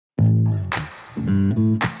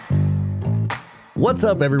What's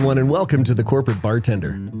up, everyone, and welcome to the Corporate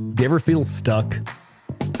Bartender. Do you ever feel stuck?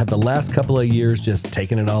 Have the last couple of years just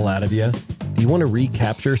taken it all out of you? Do you want to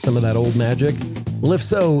recapture some of that old magic? Well, if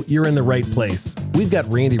so, you're in the right place. We've got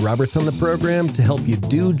Randi Roberts on the program to help you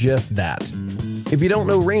do just that. If you don't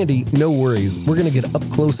know Randi, no worries. We're going to get up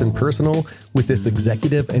close and personal with this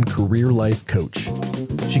executive and career life coach.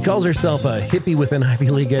 She calls herself a hippie with an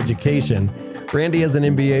Ivy League education. Randi has an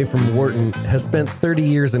MBA from Wharton, has spent 30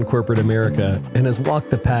 years in corporate America, and has walked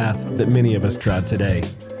the path that many of us trod today.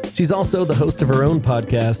 She's also the host of her own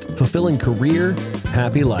podcast, Fulfilling Career,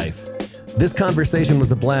 Happy Life. This conversation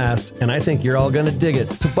was a blast, and I think you're all going to dig it.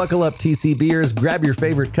 So buckle up, TC Beers, grab your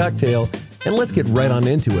favorite cocktail, and let's get right on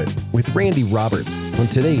into it with Randi Roberts on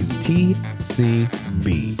today's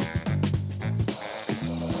TCB.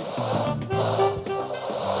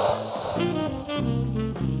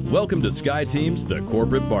 Welcome to SkyTeam's The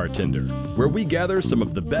Corporate Bartender, where we gather some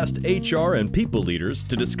of the best HR and people leaders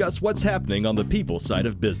to discuss what's happening on the people side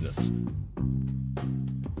of business.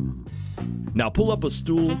 Now pull up a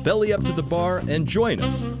stool, belly up to the bar, and join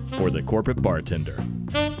us for The Corporate Bartender.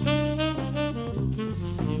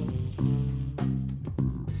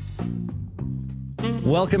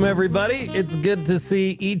 Welcome, everybody. It's good to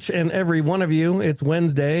see each and every one of you. It's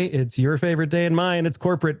Wednesday. It's your favorite day and mine. It's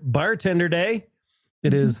Corporate Bartender Day.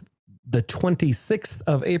 It is the 26th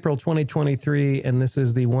of April, 2023, and this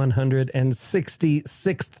is the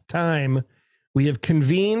 166th time we have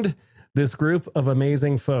convened this group of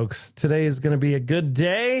amazing folks. Today is going to be a good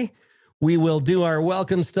day. We will do our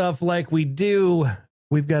welcome stuff like we do.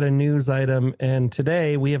 We've got a news item, and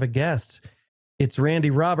today we have a guest. It's Randi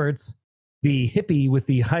Roberts, the hippie with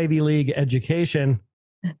the Ivy League education.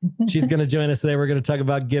 She's going to join us today. We're going to talk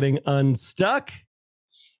about getting unstuck.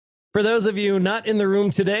 For those of you not in the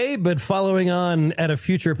room today, but following on at a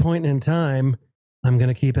future point in time, I'm going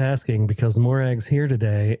to keep asking because Morag's here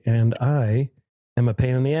today, and I am a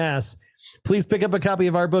pain in the ass. Please pick up a copy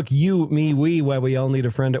of our book, You, Me, We, Why We All Need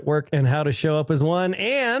a Friend at Work and How to Show Up as One.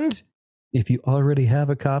 And if you already have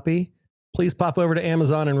a copy, please pop over to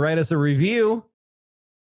Amazon and write us a review,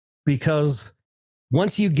 because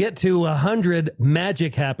once you get to 100,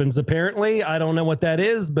 magic happens, apparently. I don't know what that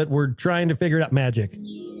is, but we're trying to figure it out. Magic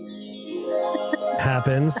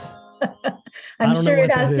happens. I'm sure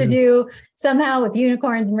it has to do somehow with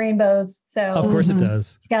unicorns and rainbows. So of course it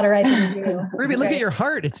does. You got to write the review. Ruby, look at your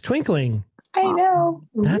heart. It's twinkling. I know.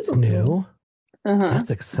 That's new.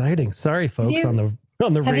 That's exciting. Sorry, folks on the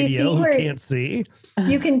radio who can't see.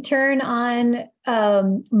 You can turn on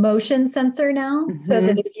motion sensor now, so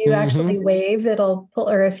that if you actually wave, it'll pull,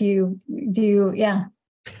 or if you do,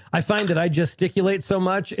 I find that I gesticulate so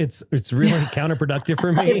much, it's really counterproductive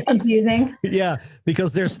for me. It's confusing. Yeah,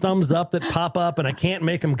 because there's thumbs up that pop up, and I can't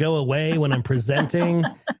make them go away when I'm presenting.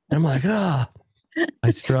 I'm like, I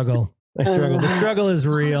struggle. The struggle is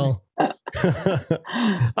real.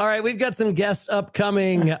 All right, we've got some guests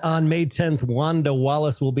upcoming on May 10th. Wanda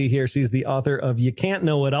Wallace will be here. She's the author of You Can't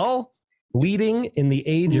Know It All, Leading in the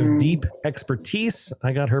Age of Deep Expertise.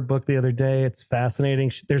 I got her book the other day. It's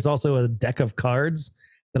fascinating. There's also a deck of cards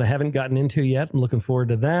that I haven't gotten into yet. I'm looking forward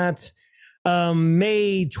to that.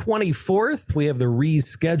 May 24th, we have the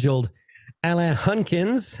rescheduled Alain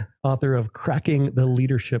Hunkins, author of Cracking the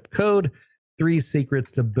Leadership Code, 3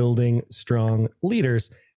 Secrets to Building Strong Leaders.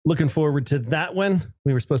 Looking forward to that one.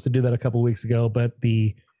 We were supposed to do that a couple weeks ago, but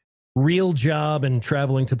the real job and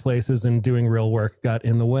traveling to places and doing real work got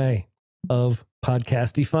in the way of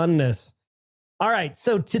podcasty funness. All right,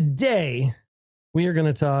 so today we are going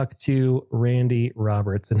to talk to Randi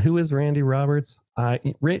Roberts. And who is Randi Roberts?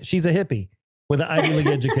 She's a hippie with an Ivy League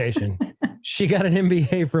education. She got an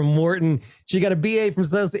MBA from Wharton. She got a BA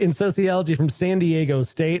in sociology from San Diego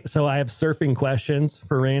State. So I have surfing questions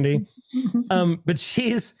for Randi. But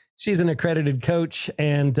she's an accredited coach,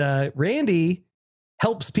 and Randi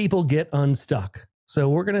helps people get unstuck. So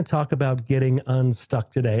we're going to talk about getting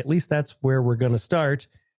unstuck today. At least that's where we're going to start.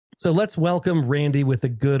 So let's welcome Randi with a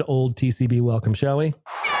good old TCB welcome, shall we?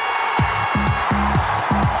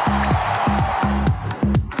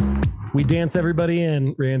 We dance everybody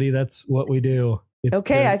in, Randi. That's what we do. It's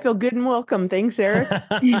okay, good. I feel good and welcome. Thanks, Eric.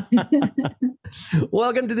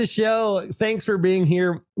 Welcome to the show. Thanks for being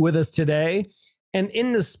here with us today. And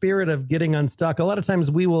in the spirit of getting unstuck, a lot of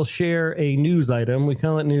times we will share a news item. We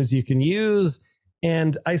call it News You Can Use.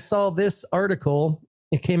 And I saw this article.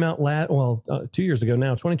 It came out 2 years ago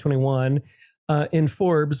now, 2021, in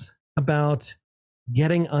Forbes about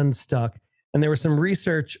getting unstuck. And there was some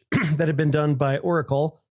research that had been done by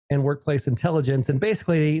Oracle and Workplace Intelligence. And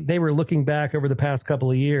basically, they were looking back over the past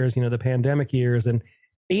couple of years, the pandemic years, and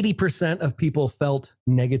 80% of people felt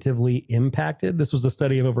negatively impacted. This was a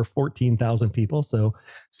study of over 14,000 people, so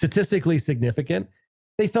statistically significant.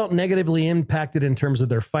 They felt negatively impacted in terms of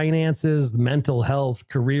their finances, mental health,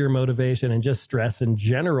 career motivation, and just stress in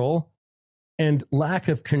general. And lack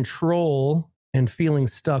of control and feeling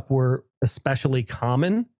stuck were especially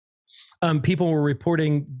common. People were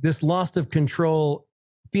reporting this loss of control,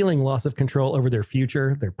 feeling loss of control over their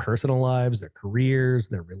future, their personal lives, their careers,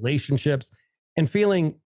 their relationships, and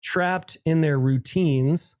feeling trapped in their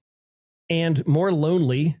routines and more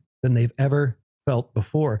lonely than they've ever felt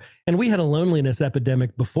before. And we had a loneliness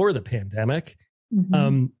epidemic before the pandemic.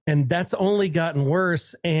 And that's only gotten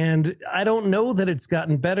worse. And I don't know that it's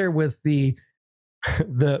gotten better with the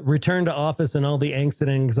return to office and all the angst and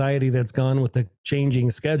anxiety that's gone with the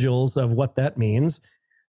changing schedules of what that means.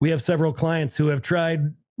 We have several clients who have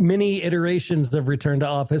tried many iterations of return to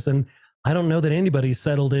office, and I don't know that anybody's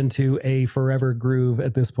settled into a forever groove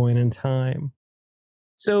at this point in time.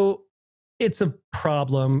 So it's a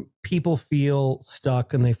problem. People feel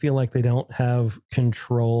stuck and they feel like they don't have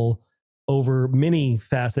control over many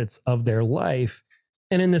facets of their life.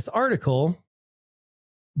 And in this article,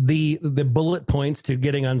 the bullet points to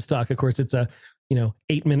getting unstuck, of course, it's a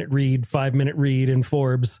 8-minute read, 5-minute read in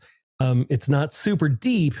Forbes. It's not super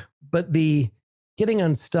deep, but the getting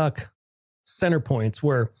unstuck center points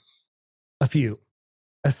were a few.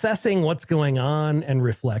 Assessing what's going on and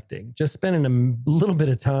reflecting, just spending a little bit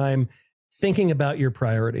of time thinking about your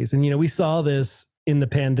priorities. And, we saw this in the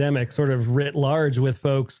pandemic sort of writ large with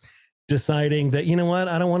folks deciding that,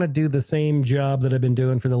 I don't want to do the same job that I've been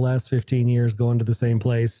doing for the last 15 years, going to the same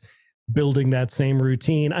place, building that same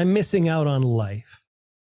routine. I'm missing out on life.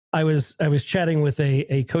 I was chatting with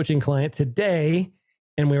a coaching client today,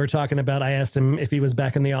 and we were talking about, I asked him if he was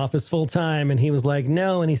back in the office full time, and he was like,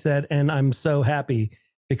 no. And he said, and I'm so happy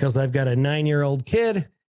because I've got a 9-year-old kid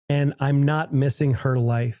and I'm not missing her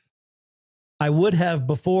life. I would have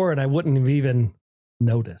before, and I wouldn't have even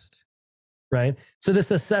noticed. Right. So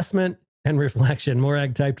this assessment and reflection,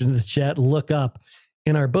 Morag typed into the chat, look up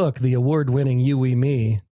in our book, the award-winning You, We,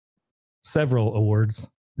 Me, several awards.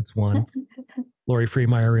 It's one. Lori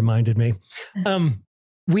Freemeyer reminded me.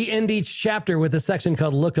 We end each chapter with a section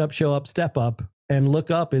called Look Up, Show Up, Step Up. And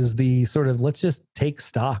look up is the sort of, let's just take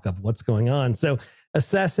stock of what's going on. So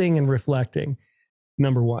assessing and reflecting,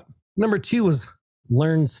 number one. Number two is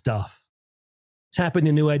learn stuff. Tap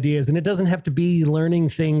into new ideas. And it doesn't have to be learning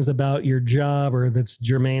things about your job or that's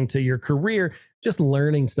germane to your career, just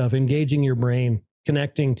learning stuff, engaging your brain,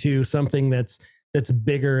 connecting to something that's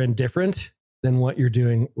bigger and different than what you're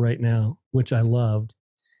doing right now, which I loved.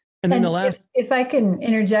 And then the last, if I can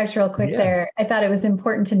interject real quick there, I thought it was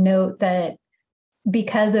important to note that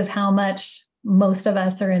because of how much most of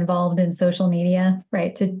us are involved in social media,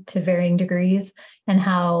 right, to varying degrees, and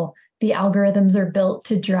how the algorithms are built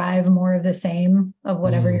to drive more of the same of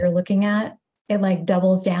whatever you're looking at, it like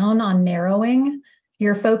doubles down on narrowing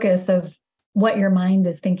your focus of what your mind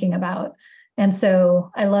is thinking about. And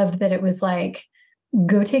so I loved that it was like,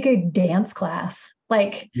 go take a dance class,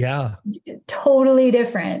 totally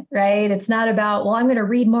different, right? It's not about, well, I'm going to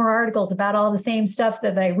read more articles about all the same stuff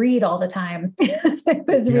that I read all the time. It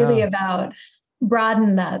was really about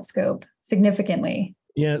broaden that scope significantly.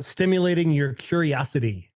 Yeah. Stimulating your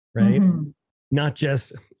curiosity. Right. Not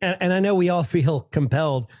just, and I know we all feel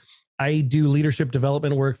compelled. I do leadership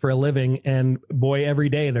development work for a living, and boy, every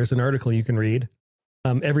day there's an article you can read.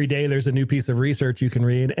 Every day there's a new piece of research you can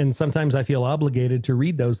read. And sometimes I feel obligated to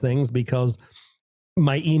read those things because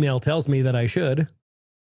my email tells me that I should.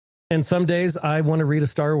 And some days I want to read a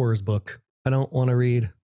Star Wars book. I don't want to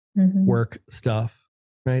read work stuff.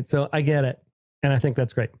 Right. So I get it. And I think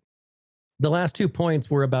that's great. The last 2 points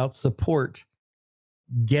were about support.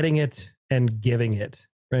 Getting it and giving it,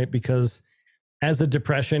 right? Because as a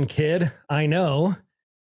depression kid, I know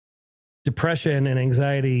depression and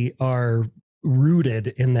anxiety are rooted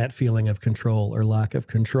in that feeling of control or lack of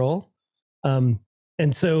control. And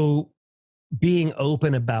so being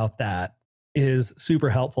open about that is super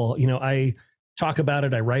helpful. I talk about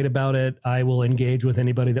it. I write about it. I will engage with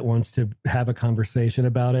anybody that wants to have a conversation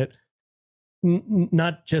about it.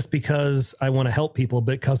 Not just because I want to help people,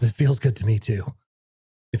 but because it feels good to me too.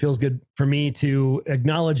 It feels good for me to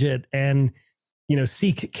acknowledge it and,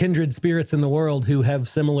 seek kindred spirits in the world who have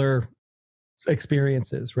similar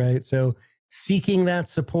experiences, right? So seeking that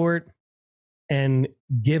support and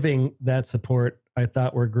giving that support, I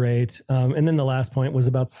thought were great. And then the last point was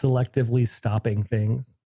about selectively stopping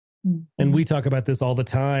things. And we talk about this all the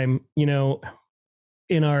time,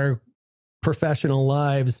 in our professional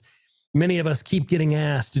lives. Many of us keep getting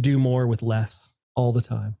asked to do more with less all the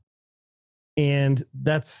time. And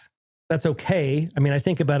that's okay. I mean, I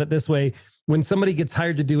think about it this way. When somebody gets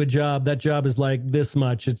hired to do a job, that job is like this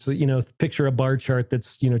much. It's, picture a bar chart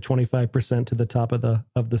that's, 25% to the top of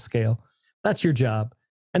the scale. That's your job.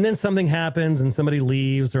 And then something happens and somebody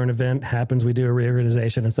leaves or an event happens. We do a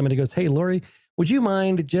reorganization and somebody goes, "Hey, Lori, would you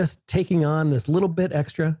mind just taking on this little bit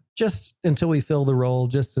extra just until we fill the role,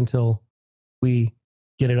 just until we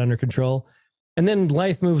get it under control?" And then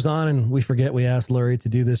life moves on and we forget we asked Lori to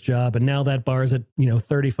do this job. And now that bar is at,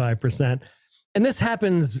 35%. And this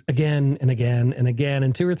happens again and again and again.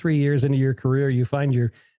 And 2 or 3 years into your career, you find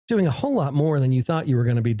you're doing a whole lot more than you thought you were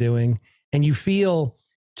going to be doing. And you feel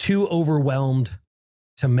too overwhelmed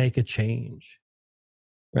to make a change.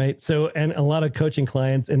 Right. So, and a lot of coaching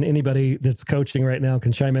clients, and anybody that's coaching right now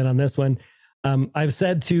can chime in on this one. I've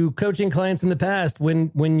said to coaching clients in the past,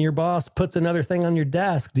 when your boss puts another thing on your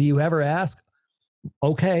desk, do you ever ask,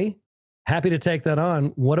 "Okay, happy to take that on.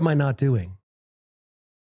 What am I not doing?"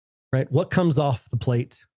 Right? What comes off the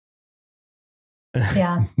plate?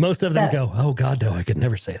 Yeah. Most of them go, "Oh God, no, I could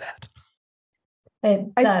never say that."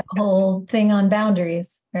 That whole thing on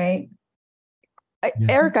boundaries, right?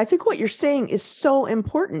 Eric, I think what you're saying is so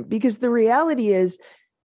important because the reality is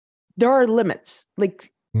there are limits.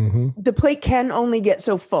 Like the plate can only get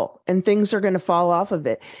so full and things are going to fall off of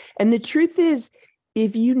it. And the truth is,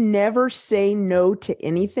 if you never say no to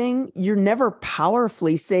anything, you're never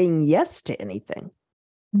powerfully saying yes to anything.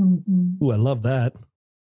 Ooh, I love that.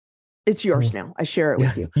 It's yours now. I share it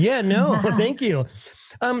with you. Yeah, no, thank you.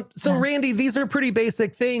 So Randi, these are pretty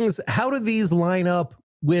basic things. How do these line up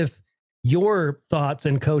with your thoughts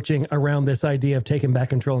and coaching around this idea of taking back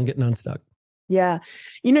control and getting unstuck? Yeah.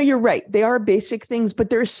 You're right. They are basic things,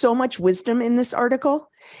 but there's so much wisdom in this article.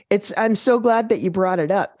 I'm so glad that you brought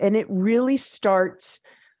it up. And it really starts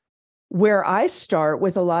where I start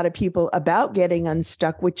with a lot of people about getting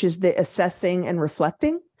unstuck, which is the assessing and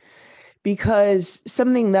reflecting. Because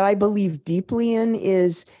something that I believe deeply in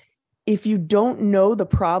is if you don't know the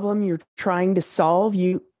problem you're trying to solve,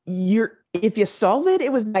 if you solve it,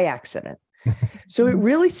 it was by accident. So it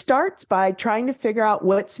really starts by trying to figure out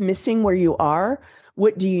what's missing where you are.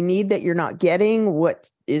 What do you need that you're not getting? What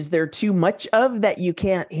is there too much of that you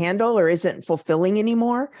can't handle or isn't fulfilling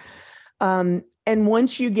anymore? And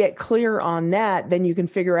once you get clear on that, then you can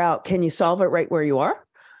figure out, can you solve it right where you are?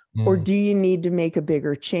 Or do you need to make a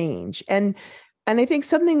bigger change? And I think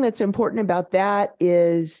something that's important about that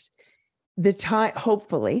is the time,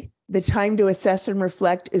 hopefully, the time to assess and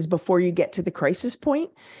reflect is before you get to the crisis point,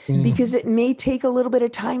 because it may take a little bit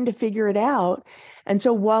of time to figure it out. And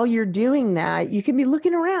so while you're doing that, you can be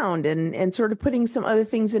looking around and sort of putting some other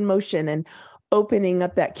things in motion and opening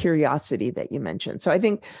up that curiosity that you mentioned. So I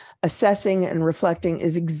think assessing and reflecting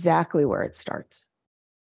is exactly where it starts.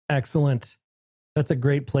 Excellent. That's a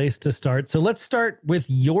great place to start. So let's start with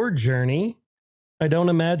your journey. I don't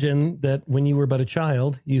imagine that when you were but a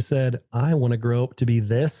child, you said, "I want to grow up to be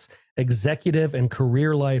this executive and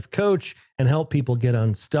career life coach and help people get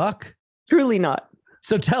unstuck." Truly not.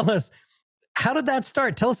 So tell us, how did that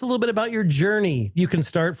start? Tell us a little bit about your journey. You can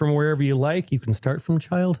start from wherever you like. You can start from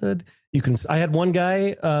childhood. I had one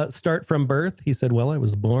guy start from birth. He said, "Well, I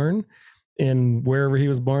was born in wherever he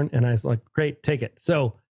was born." And I was like, "Great, take it."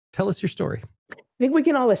 So tell us your story. I think we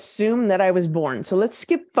can all assume that I was born. So let's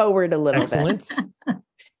skip forward a little Excellent. bit.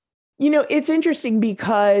 It's interesting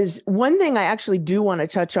because one thing I actually do want to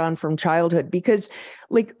touch on from childhood, because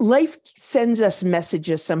like life sends us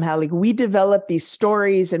messages somehow. Like we develop these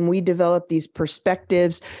stories and we develop these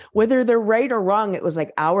perspectives, whether they're right or wrong. It was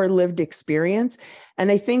like our lived experience.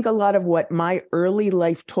 And I think a lot of what my early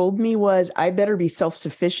life told me was I better be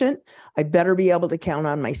self-sufficient. I better be able to count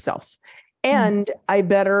on myself. And I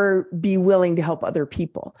better be willing to help other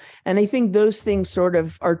people. And I think those things sort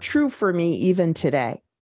of are true for me even today.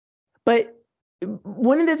 But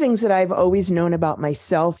one of the things that I've always known about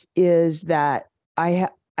myself is that I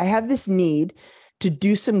have this need to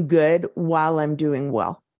do some good while I'm doing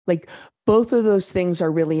well. Like both of those things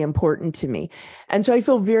are really important to me. And so I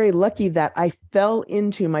feel very lucky that I fell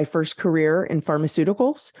into my first career in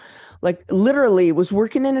pharmaceuticals. Like literally was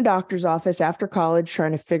working in a doctor's office after college,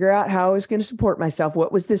 trying to figure out how I was going to support myself.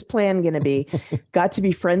 What was this plan going to be? Got to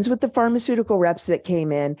be friends with the pharmaceutical reps that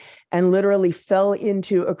came in and literally fell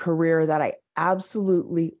into a career that I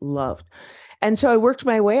absolutely loved. And so I worked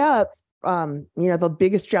my way up. The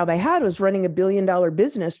biggest job I had was running $1 billion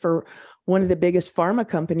business for one of the biggest pharma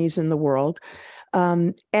companies in the world.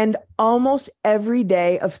 And almost every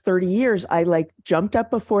day of 30 years, I jumped up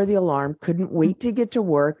before the alarm, couldn't wait to get to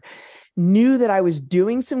work, knew that I was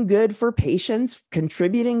doing some good for patients,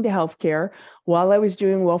 contributing to healthcare while I was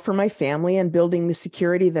doing well for my family and building the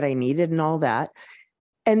security that I needed and all that.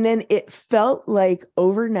 And then it felt like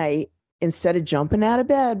overnight, instead of jumping out of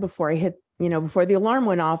bed before I hit, before the alarm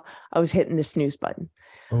went off, I was hitting the snooze button.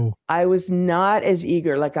 Oh. I was not as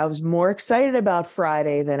eager. Like I was more excited about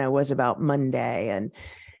Friday than I was about Monday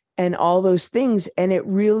and all those things. And it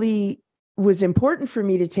really was important for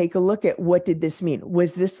me to take a look at, what did this mean?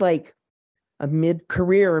 Was this like a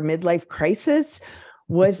mid-career or midlife crisis?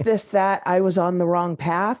 Was this that I was on the wrong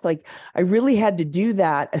path? Like I really had to do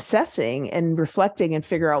that assessing and reflecting and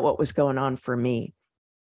figure out what was going on for me.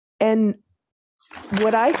 And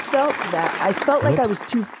what I felt like I was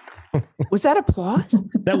too, was that applause?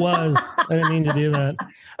 That was, I didn't mean to do that.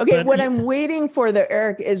 Okay. But what I'm waiting for there,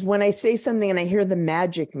 Eric, is when I say something and I hear the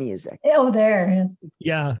magic music. Oh, there.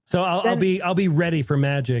 Yeah. So I'll be ready for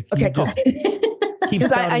magic. Okay, You cool. just keep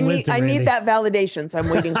Because I spouting wisdom, need Randy. that validation. So I'm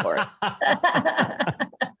waiting for it.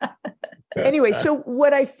 Anyway, so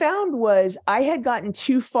what I found was I had gotten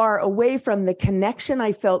too far away from the connection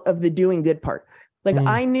I felt of the doing good part. Like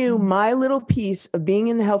I knew my little piece of being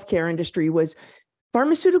in the healthcare industry was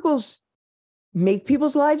pharmaceuticals make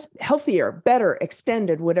people's lives healthier, better,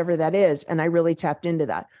 extended, whatever that is. And I really tapped into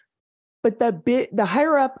that. But the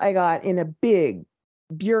higher up I got in a big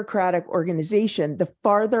bureaucratic organization, the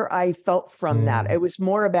farther I felt from that. It was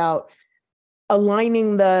more about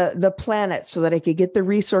aligning the planet so that I could get the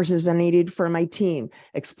resources I needed for my team,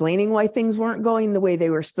 explaining why things weren't going the way they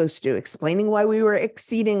were supposed to, explaining why we were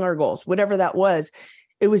exceeding our goals, whatever that was.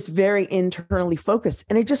 It was very internally focused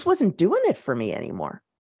and it just wasn't doing it for me anymore.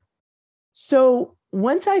 So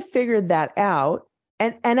once I figured that out,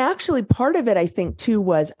 and actually part of it, I think too,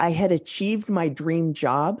 was I had achieved my dream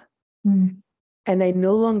job and I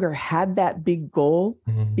no longer had that big goal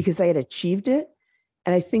because I had achieved it.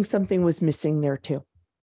 And I think something was missing there too.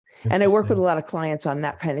 And I work with a lot of clients on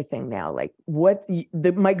that kind of thing now. Like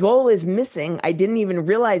my goal is missing. I didn't even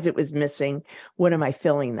realize it was missing. What am I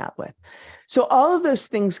filling that with? So all of those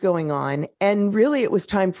things going on. And really it was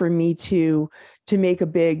time for me to make a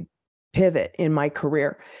big pivot in my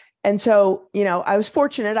career. And so, I was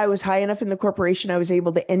fortunate. I was high enough in the corporation. I was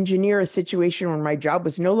able to engineer a situation where my job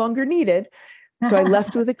was no longer needed. So I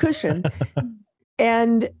left with a cushion.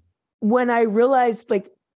 And when I realized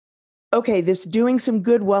okay, this doing some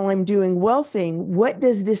good while I'm doing well thing, what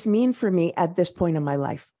does this mean for me at this point in my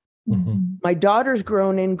life? My daughter's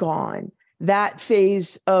grown and gone. That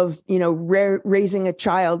phase of, raising a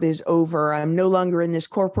child is over. I'm no longer in this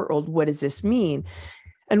corporate world. What does this mean?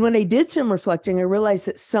 And when I did some reflecting, I realized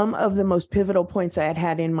that some of the most pivotal points I had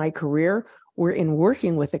had in my career were in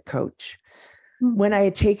working with a coach. When I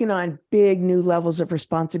had taken on big new levels of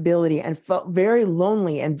responsibility and felt very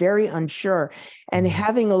lonely and very unsure and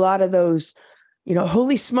having a lot of those,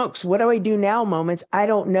 holy smokes, what do I do now moments? I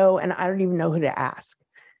don't know. And I don't even know who to ask.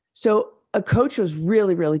 So a coach was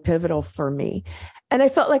really, really pivotal for me. And I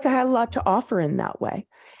felt like I had a lot to offer in that way.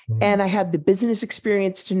 And I had the business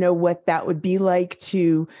experience to know what that would be like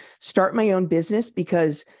to start my own business,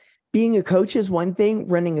 because being a coach is one thing.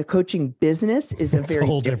 Running a coaching business is a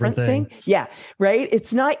very different thing. Yeah, right.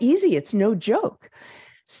 It's not easy. It's no joke.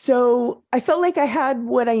 So I felt like I had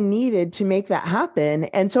what I needed to make that happen.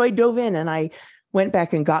 And so I dove in and I went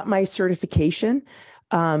back and got my certification.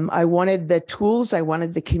 I wanted the tools. I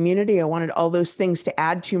wanted the community. I wanted all those things to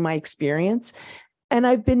add to my experience. And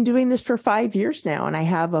I've been doing this for 5 years now, and I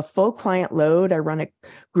have a full client load. I run a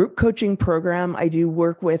group coaching program. I do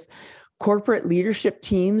work with corporate leadership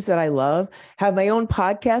teams that I love, have my own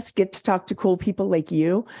podcast, get to talk to cool people like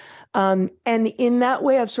you. And in that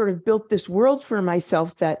way, I've sort of built this world for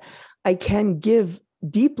myself that I can give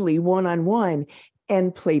deeply one-on-one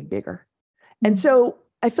and play bigger. And so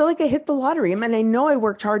I feel like I hit the lottery. I mean, I know I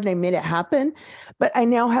worked hard and I made it happen, but I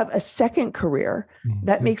now have a second career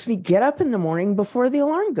that makes me get up in the morning before the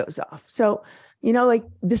alarm goes off. So,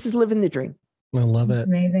 this is living the dream. I love it.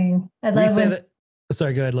 Amazing. I love that.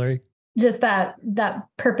 Sorry, go ahead, Lori. Just that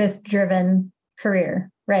purpose-driven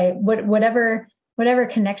career, right? Whatever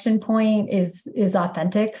connection point is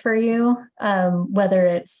authentic for you, whether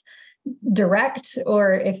it's direct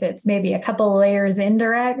or if it's maybe a couple layers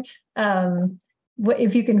indirect.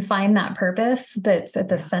 If you can find that purpose that's at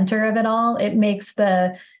the center of it all, it makes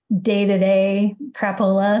the day-to-day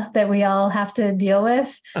crapola that we all have to deal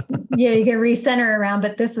with, you can recenter around,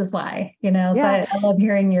 but this is why, So I love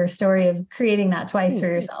hearing your story of creating that twice for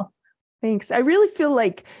yourself. Thanks. I really feel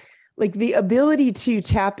like the ability to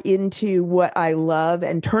tap into what I love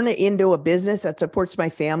and turn it into a business that supports my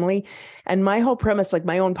family. And my whole premise, like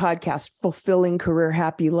my own podcast, Fulfilling Career,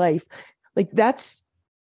 Happy Life, that's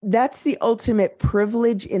that's the ultimate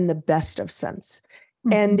privilege in the best of sense.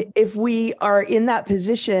 Mm-hmm. And if we are in that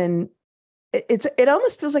position, it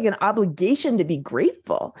almost feels like an obligation to be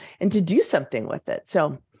grateful and to do something with it.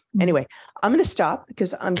 So anyway, I'm going to stop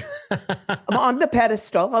because I'm on the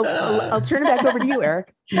pedestal. I'll turn it back over to you,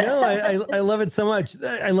 Eric. No, I love it so much.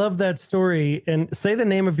 I love that story. And say the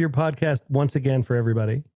name of your podcast once again for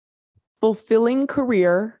everybody. Fulfilling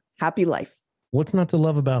Career, Happy Life. What's not to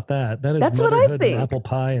love about that? That's what I think. And apple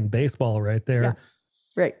pie and baseball right there. Yeah,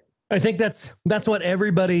 right. I think that's what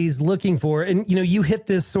everybody's looking for. And, you hit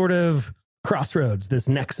this sort of crossroads, this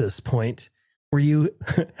nexus point where you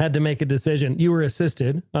had to make a decision. You were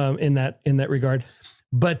assisted in that regard,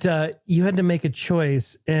 but you had to make a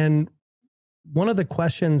choice. And one of the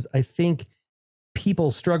questions I think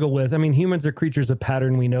people struggle with, I mean, humans are creatures of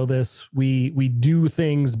pattern. We know this. We do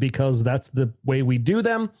things because that's the way we do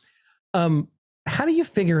them. How do you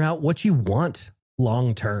figure out what you want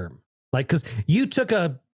long term? Like, because you took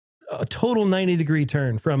a total 90-degree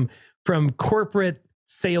turn from corporate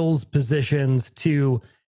sales positions to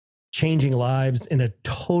changing lives in a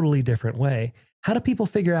totally different way. How do people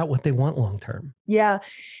figure out what they want long term? Yeah,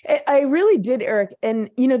 I really did, Eric. And,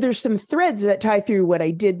 there's some threads that tie through what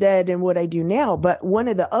I did then and what I do now. But one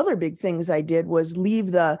of the other big things I did was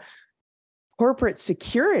leave the corporate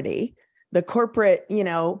security, the corporate,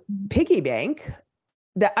 piggy bank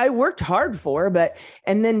that I worked hard for,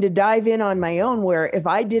 and then to dive in on my own, where if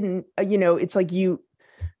I didn't, it's like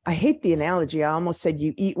I hate the analogy. I almost said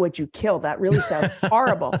you eat what you kill. That really sounds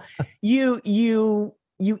horrible. You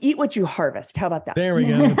eat what you harvest. How about that? There we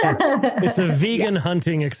go. It's a vegan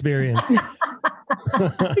hunting experience.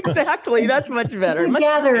 Exactly. That's much better. It's the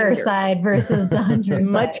gatherer side versus the hunter side.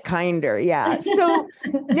 Much kinder. Yeah. So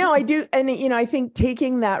no, I do. And, I think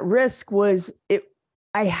taking that risk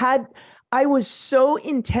I was so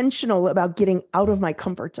intentional about getting out of my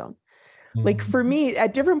comfort zone. Like for me,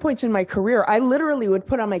 at different points in my career, I literally would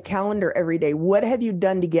put on my calendar every day, what have you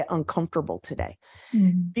done to get uncomfortable today?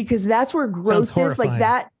 Because that's where growth is, like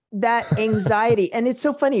that anxiety. And it's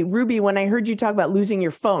so funny, Ruby, when I heard you talk about losing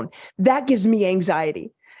your phone, that gives me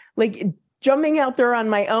anxiety. Like jumping out there on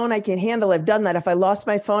my own, I can handle. I've done that. If I lost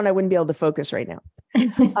my phone, I wouldn't be able to focus right now.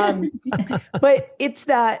 But it's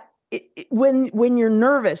that when you're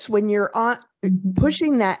nervous, when you're on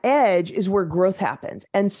pushing that edge is where growth happens.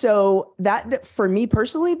 And so that, for me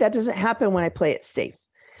personally, that doesn't happen when I play it safe.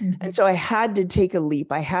 And so I had to take a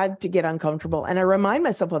leap. I had to get uncomfortable. And I remind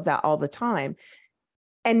myself of that all the time.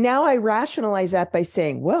 And now I rationalize that by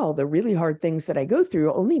saying, well, the really hard things that I go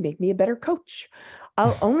through only make me a better coach.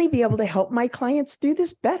 I'll only be able to help my clients do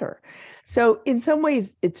this better. So in some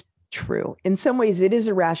ways, it's true. In some ways, it is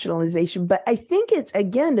a rationalization, but I think it's,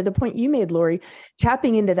 again, to the point you made, Lori,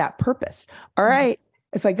 tapping into that purpose. All right,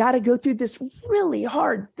 if I got to go through this really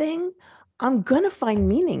hard thing, I'm going to find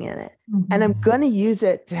meaning in it, and I'm going to use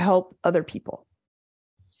it to help other people.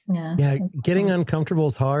 Yeah. Getting uncomfortable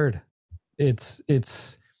is hard. It's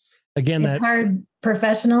again, it's hard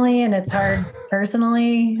professionally and it's hard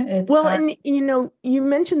personally. It's hard. And you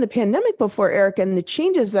mentioned the pandemic before, Eric, and the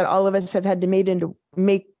changes that all of us have had to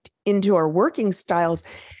make into our working styles.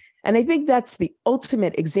 And I think that's the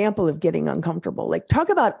ultimate example of getting uncomfortable. Like, talk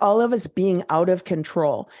about all of us being out of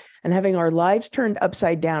control and having our lives turned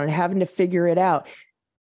upside down and having to figure it out.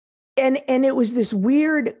 And it was this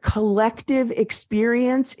weird collective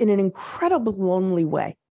experience in an incredibly lonely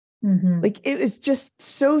way. Like, it was just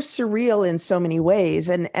so surreal in so many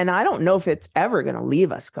ways. And I don't know if it's ever going to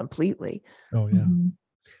leave us completely. Oh, yeah.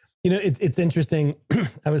 It's interesting.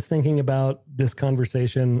 I was thinking about this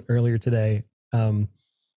conversation earlier today. I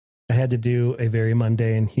had to do a very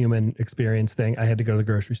mundane human experience thing. I had to go to the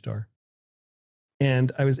grocery store.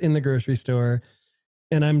 And I was in the grocery store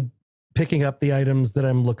and I'm picking up the items that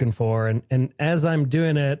I'm looking for. And as I'm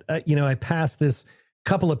doing it, I pass this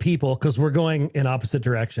couple of people because we're going in opposite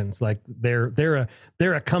directions. Like they're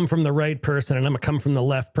a come from the right person and I'm a come from the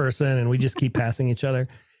left person. And we just keep passing each other.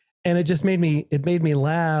 And it made me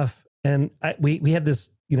laugh. And we had this,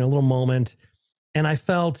 little moment, and I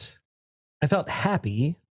felt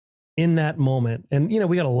happy in that moment. And,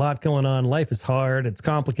 we got a lot going on. Life is hard. It's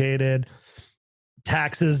complicated.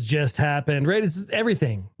 Taxes just happened, right? It's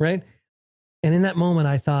everything, right? And in that moment,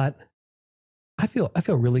 I thought, I feel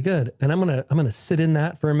really good. And I'm going to sit in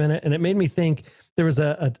that for a minute. And it made me think, there was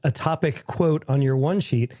a topic quote on your one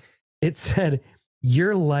sheet. It said,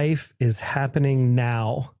 your life is happening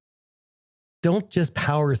now. Don't just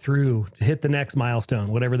power through to hit the next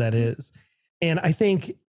milestone, whatever that is. And I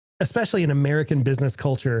think, especially in American business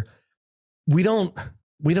culture, we don't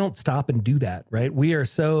stop and do that, right? We are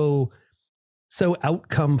so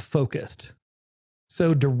outcome focused.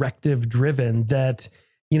 so directive driven that,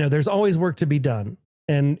 there's always work to be done.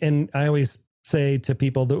 And I always say to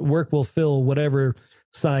people that work will fill whatever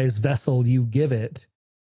size vessel you give it.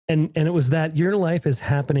 And it was that your life is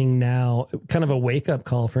happening now, kind of a wake up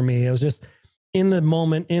call for me. I was just in the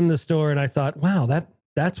moment in the store and I thought, wow,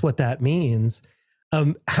 that's what that means.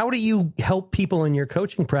 How do you help people in your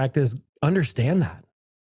coaching practice understand that?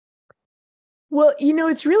 Well,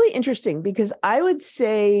 it's really interesting because I would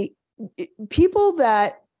say people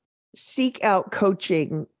that seek out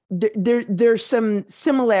coaching, there's some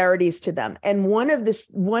similarities to them. And one of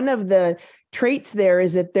the traits there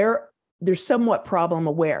is that they're somewhat problem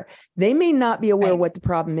aware. They may not be aware what the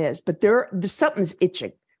problem is, but something's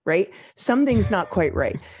itching, right? Something's not quite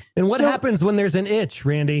right. And what happens when there's an itch,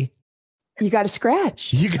 Randi? You got to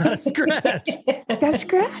scratch. You got to scratch. You got to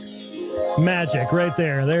scratch. Magic right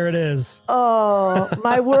there. There it is. Oh,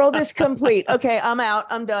 my world is complete. Okay, I'm out.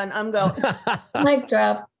 I'm done. I'm going. Mic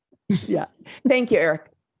drop. Yeah. Thank you, Eric.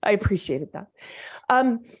 I appreciated that.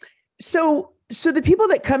 So the people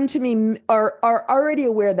that come to me are already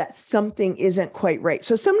aware that something isn't quite right.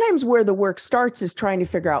 So sometimes where the work starts is trying to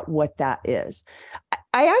figure out what that is.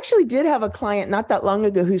 I actually did have a client not that long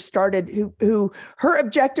ago who her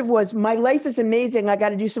objective was, my life is amazing. I got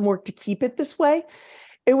to do some work to keep it this way.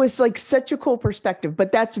 It was like such a cool perspective,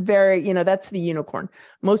 but that's that's the unicorn.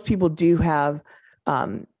 Most people do have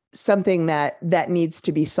something that needs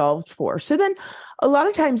to be solved for. So then a lot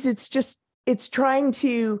of times it's trying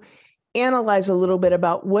to analyze a little bit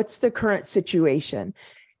about what's the current situation.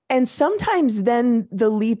 And sometimes then the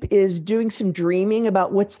leap is doing some dreaming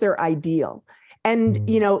about what's their ideal. And,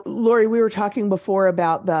 Lori, we were talking before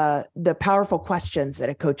about the powerful questions that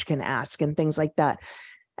a coach can ask and things like that.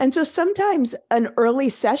 And so sometimes an early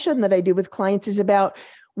session that I do with clients is about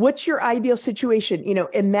what's your ideal situation?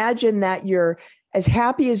 Imagine that you're as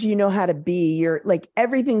happy as you know how to be. You're like,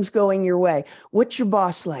 everything's going your way. What's your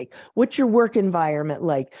boss like? What's your work environment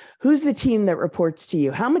like? Who's the team that reports to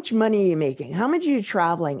you? How much money are you making? How much are you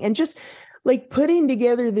traveling? And just like putting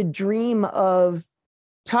together the dream of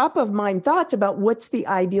top of mind thoughts about what's the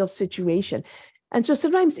ideal situation. And so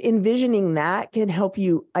sometimes envisioning that can help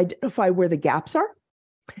you identify where the gaps are.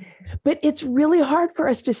 But it's really hard for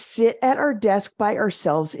us to sit at our desk by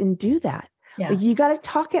ourselves and do that. Yeah. Like you got to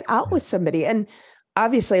talk it out with somebody. And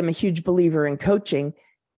obviously I'm a huge believer in coaching,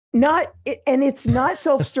 and it's not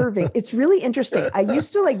self-serving. It's really interesting. I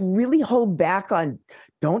used to really hold back on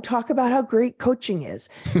don't talk about how great coaching is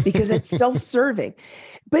because it's self-serving,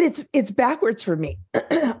 but it's backwards for me.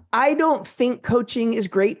 I don't think coaching is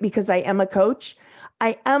great because I am a coach.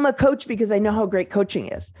 I am a coach because I know how great coaching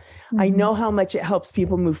is. Mm-hmm. I know how much it helps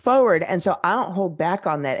people move forward. And so I don't hold back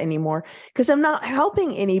on that anymore because I'm not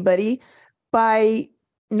helping anybody by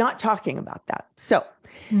not talking about that. So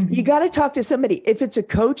you got to talk to somebody. If it's a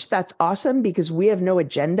coach, that's awesome because we have no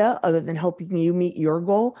agenda other than helping you meet your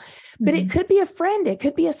goal. But it could be a friend. It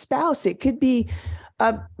could be a spouse. It could be,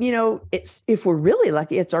 if we're really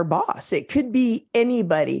lucky, it's our boss. It could be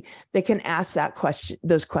anybody that can ask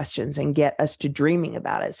those questions and get us to dreaming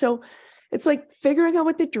about it. So it's like figuring out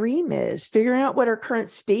what the dream is, figuring out what our current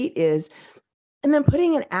state is, and then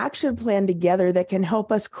putting an action plan together that can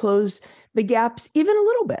help us close the gaps even a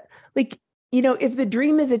little bit. Like, if the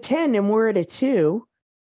dream is a 10 and we're at a 2,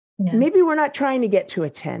 maybe we're not trying to get to a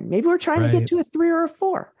 10. Maybe we're trying to get to a 3 or a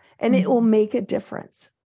 4, and it will make a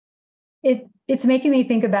difference. It's making me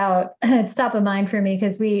think about, it's top of mind for me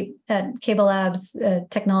because we at Cable Labs, a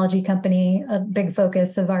technology company, a big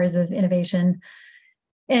focus of ours is innovation.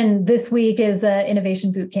 And this week is an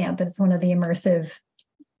innovation boot camp. It's one of the immersive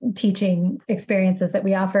teaching experiences that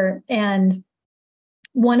we offer. And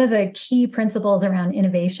one of the key principles around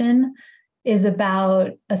innovation is about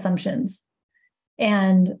assumptions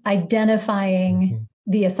and identifying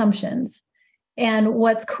the assumptions. And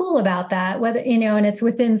what's cool about that, whether, and it's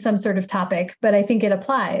within some sort of topic, but I think it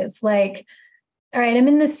applies. Like, all right, I'm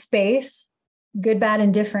in this space, good, bad,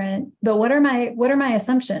 and different, but what are my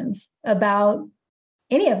assumptions about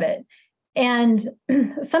any of it? And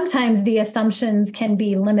sometimes the assumptions can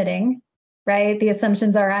be limiting, right? The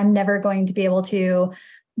assumptions are, I'm never going to be able to,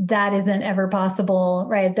 that isn't ever possible,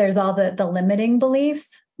 right? There's all the limiting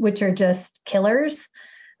beliefs, which are just killers.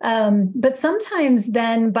 But sometimes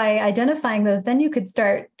then by identifying those, then you could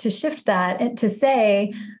start to shift that and to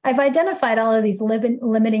say, I've identified all of these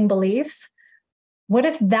limiting beliefs. What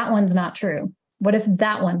if that one's not true? What if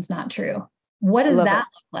that one's not true? What does that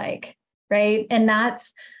look like? Right. And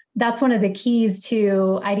that's one of the keys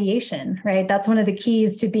to ideation, right? That's one of the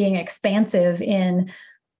keys to being expansive in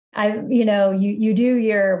you do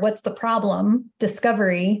your what's the problem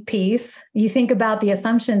discovery piece. You think about the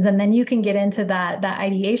assumptions, and then you can get into that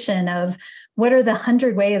ideation of what are the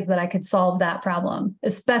 100 ways that I could solve that problem,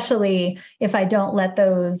 especially if I don't let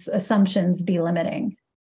those assumptions be limiting.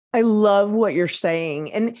 I love what you're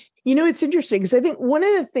saying. And, it's interesting because I think one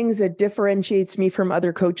of the things that differentiates me from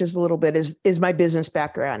other coaches a little bit is my business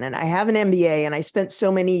background. And I have an MBA, and I spent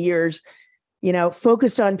so many years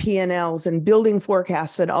focused on P&Ls and building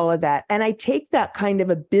forecasts and all of that. And I take that kind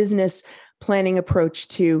of a business planning approach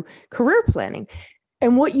to career planning.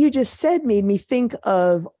 And what you just said made me think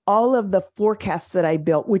of all of the forecasts that I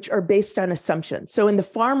built, which are based on assumptions. So in the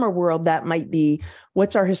pharma world, that might be,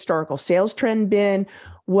 what's our historical sales trend been?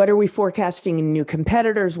 What are we forecasting in new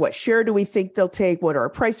competitors? What share do we think they'll take? What are our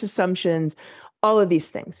price assumptions? All of these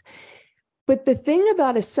things. But the thing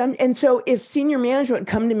about and so if senior management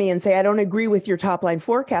come to me and say, I don't agree with your top line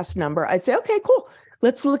forecast number, I'd say, okay, cool.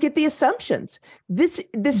 Let's look at the assumptions. This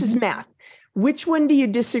is math. Which one do you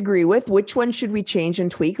disagree with? Which one should we change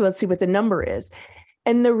and tweak? Let's see what the number is.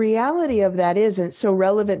 And the reality of that is, and it's so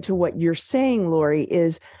relevant to what you're saying, Lori,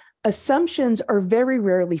 is assumptions are very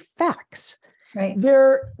rarely facts. Right.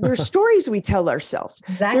 They're stories we tell ourselves.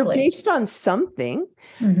 Exactly. They're based on something,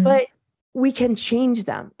 but we can change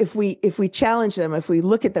them. If we challenge them, if we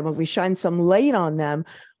look at them, if we shine some light on them,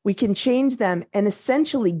 we can change them and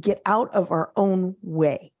essentially get out of our own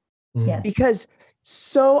way. Yes. Because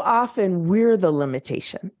so often we're the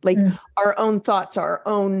limitation, like our own thoughts,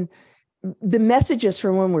 the messages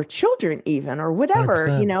from when we're children even, or whatever,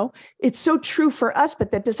 100%. It's so true for us,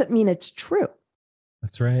 but that doesn't mean it's true.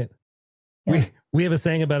 That's right. Yeah. We have a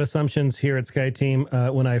saying about assumptions here at Sky Team.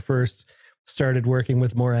 When I first started working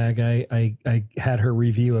with Morag, I had her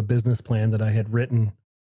review a business plan that I had written,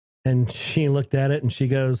 and she looked at it and she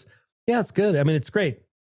goes, yeah, it's good. I mean, it's great.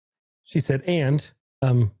 She said, and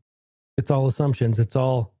it's all assumptions. It's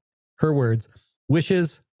all, her words,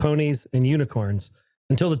 wishes, ponies, and unicorns.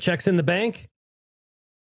 Until the check's in the bank,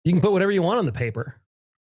 you can put whatever you want on the paper.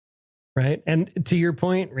 Right. And to your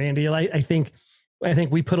point, Randi, I think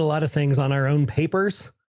we put a lot of things on our own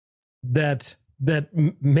papers that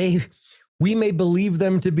we may believe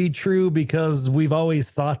them to be true because we've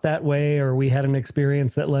always thought that way, or we had an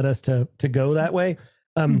experience that led us to go that way.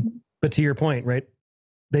 But to your point, right,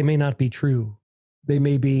 they may not be true. They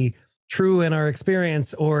may be true in our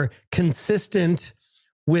experience or consistent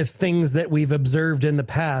with things that we've observed in the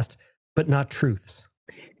past, but not truths.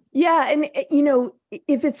 Yeah. And,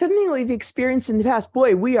 if it's something we've experienced in the past,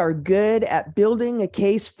 boy, we are good at building a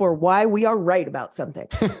case for why we are right about something.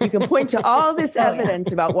 You can point to all this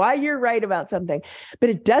evidence about why you're right about something, but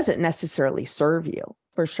it doesn't necessarily serve you,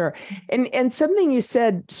 for sure. And something you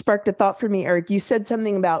said sparked a thought for me, Eric. You said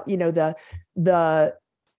something about,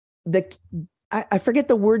 I forget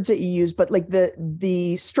the words that you use, but like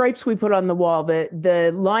the stripes we put on the wall,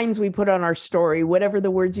 the lines we put on our story, whatever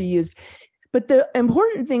the words you used. But the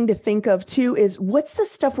important thing to think of too is, what's the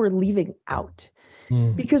stuff we're leaving out?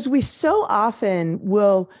 Because we so often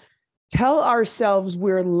will tell ourselves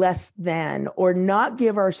we're less than, or not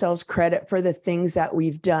give ourselves credit for the things that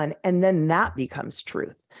we've done. And then that becomes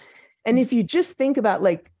truth. And if you just think about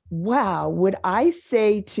like, wow, would I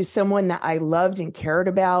say to someone that I loved and cared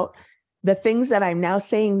about the things that I'm now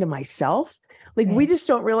saying to myself? Like, we just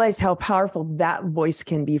don't realize how powerful that voice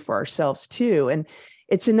can be for ourselves too. And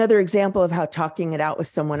it's another example of how talking it out with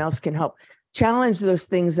someone else can help challenge those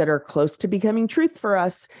things that are close to becoming truth for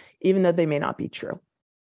us, even though they may not be true.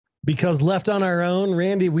 Because left on our own,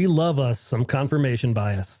 Randi, we love us some confirmation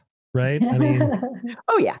bias, right? I mean,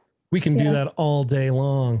 oh yeah, we can do that all day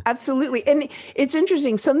long. Absolutely. And it's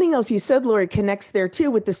interesting. Something else you said, Lori, connects there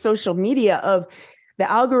too with the social media of the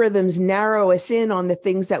algorithms narrow us in on the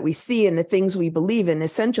things that we see and the things we believe in.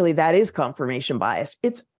 Essentially, that is confirmation bias.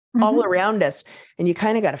 It's all around us, and you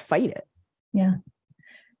kind of got to fight it. Yeah.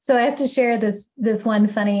 So I have to share this one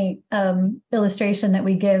funny illustration that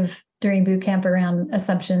we give during boot camp around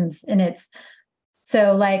assumptions. And it's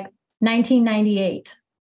so like 1998,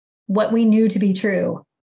 what we knew to be true: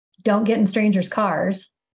 don't get in strangers'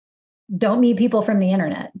 cars, don't meet people from the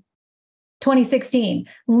internet. 2016,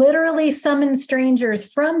 literally summon strangers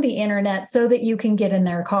from the internet so that you can get in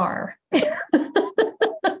their car.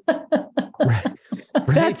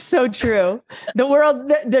 Right. That's so true. The world,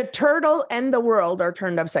 the turtle and the world are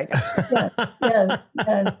turned upside down.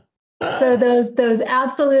 Yes. So those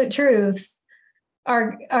absolute truths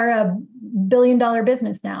are a $1 billion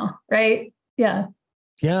business now, right? Yeah.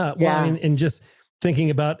 Yeah. Well, I mean, and just thinking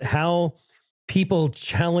about how people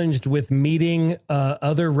challenged with meeting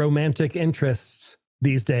other romantic interests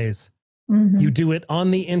these days. You do it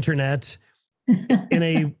on the internet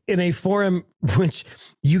in a forum which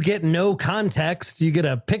you get no context. You get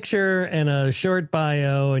a picture and a short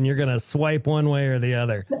bio, and you're going to swipe one way or the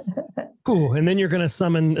other. Cool. And then you're going to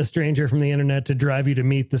summon a stranger from the internet to drive you to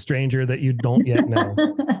meet the stranger that you don't yet know.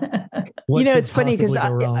 It's funny because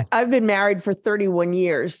I've been married for 31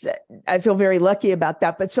 years. I feel very lucky about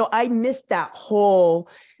that. But so I missed that whole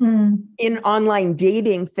in online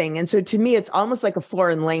dating thing. And so to me, it's almost like a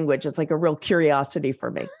foreign language. It's like a real curiosity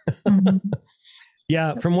for me.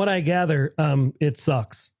 Yeah. From what I gather, it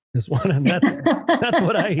sucks. That's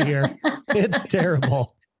what I hear. It's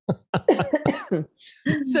terrible.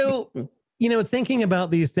 So, thinking about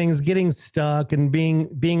these things, getting stuck and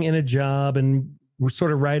being in a job, and we're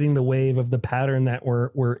sort of riding the wave of the pattern that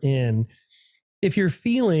we're in. If you're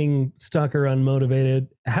feeling stuck or unmotivated,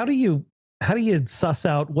 how do you suss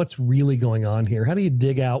out what's really going on here? How do you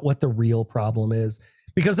dig out what the real problem is?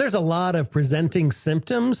 Because there's a lot of presenting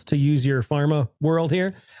symptoms, to use your pharma world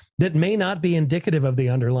here, that may not be indicative of the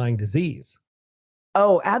underlying disease.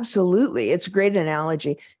 Oh, absolutely. It's a great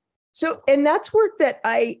analogy. So, and that's work that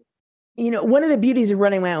one of the beauties of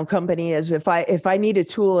running my own company is if I need a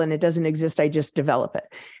tool and it doesn't exist, I just develop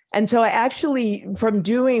it. And so I actually, from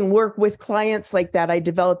doing work with clients like that, I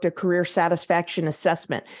developed a career satisfaction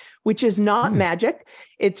assessment, which is not magic.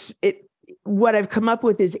 What I've come up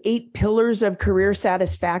with is 8 pillars of career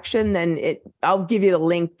satisfaction. I'll give you the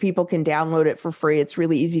link. People can download it for free. It's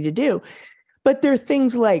really easy to do. But there are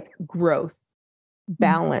things like growth,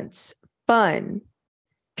 balance, fun,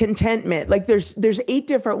 contentment. Like there's 8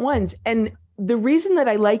 different ones. And the reason that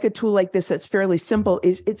I like a tool like this that's fairly simple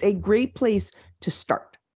is it's a great place to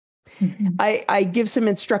start. I give some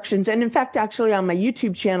instructions. And in fact, actually on my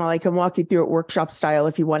YouTube channel, I can walk you through it workshop style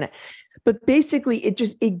if you want it. But basically,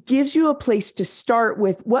 it gives you a place to start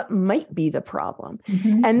with what might be the problem.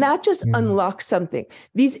 And that just unlocks something.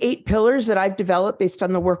 These 8 pillars that I've developed based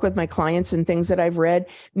on the work with my clients and things that I've read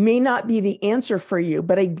may not be the answer for you,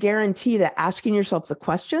 but I guarantee that asking yourself the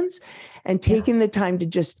questions and taking the time to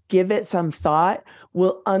just give it some thought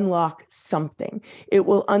will unlock something. It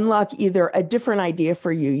will unlock either a different idea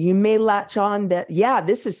for you. You may latch on that,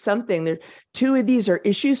 this is something. There, 2 of these are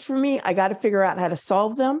issues for me. I got to figure out how to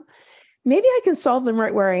solve them. Maybe I can solve them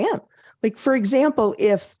right where I am. Like, for example,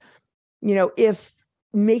 if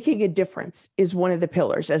making a difference is one of the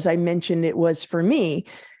pillars, as I mentioned, it was for me,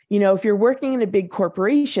 if you're working in a big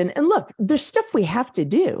corporation, and look, there's stuff we have to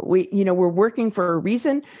do. We're working for a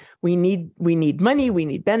reason. We need money, we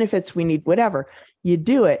need benefits, we need whatever. You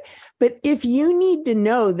do it. But if you need to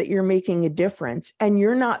know that you're making a difference and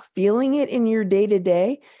you're not feeling it in your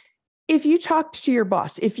day-to-day, if you talked to your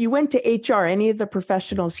boss, if you went to HR, any of the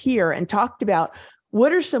professionals here, and talked about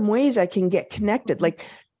what are some ways I can get connected, like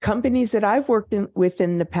companies that I've worked with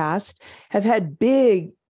in the past have had big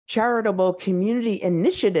charitable community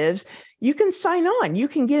initiatives. You can sign on, you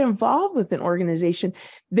can get involved with an organization.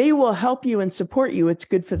 They will help you and support you. It's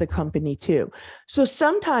good for the company too. So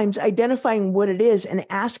sometimes identifying what it is and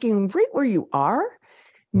asking right where you are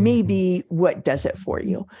may be what does it for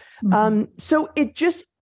you. So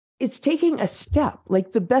it's taking a step.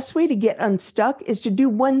 Like the best way to get unstuck is to do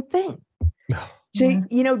one thing.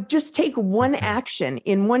 Just take one action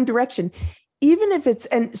in one direction. Even if it's,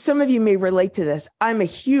 and some of you may relate to this, I'm a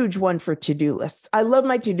huge one for to-do lists. I love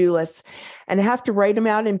my to-do lists and I have to write them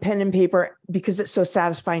out in pen and paper because it's so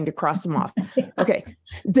satisfying to cross them off. Okay,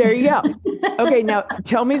 there you go. Okay, now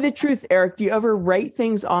tell me the truth, Eric. Do you ever write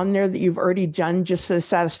things on there that you've already done just for the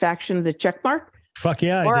satisfaction of the check mark? Fuck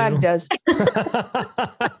yeah, Morag does.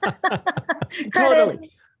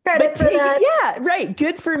 Totally. Credit for that. Yeah, right.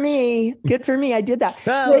 Good for me. I did that.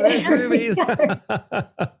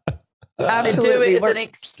 I do Absolutely. it as an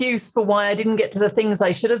excuse for why I didn't get to the things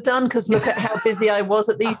I should have done, because look at how busy I was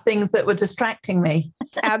at these things that were distracting me.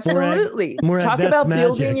 Absolutely. Morag, talk about magic.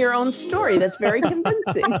 building your own story. That's very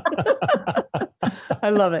convincing.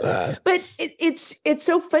 I love it. But it's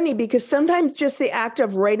so funny because sometimes just the act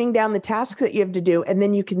of writing down the tasks that you have to do, and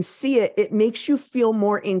then you can see it, it makes you feel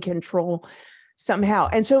more in control somehow.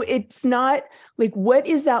 And so it's not like, what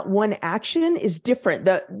is that one action is different.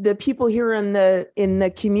 The people here in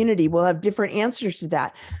the community will have different answers to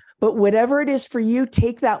that. But whatever it is for you,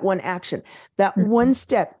 take that one action, that one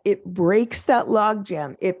step. It breaks that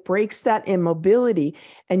logjam. It breaks that immobility,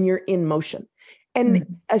 and you're in motion.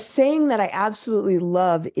 And a saying that I absolutely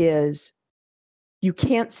love is, you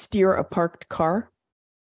can't steer a parked car.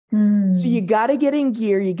 So you got to get in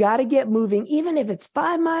gear. You got to get moving, even if it's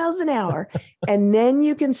 5 miles an hour, and then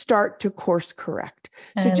you can start to course correct.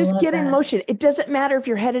 So just get in motion. It doesn't matter if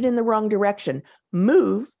you're headed in the wrong direction.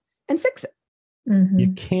 Move and fix it.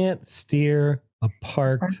 You can't steer A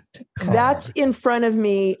parked car. That's in front of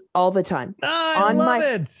me all the time. I love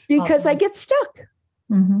it. Because I get stuck.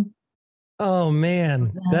 Mm-hmm. Oh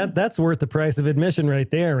man, that's worth the price of admission right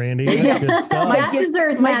there, Randy. That's good stuff. That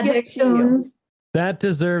deserves magic tunes. That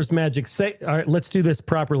deserves magic. Say, all right, let's do this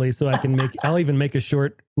properly so I can I'll even make a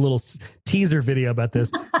short little teaser video about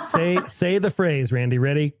this. Say the phrase, Randy.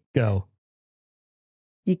 Ready? Go.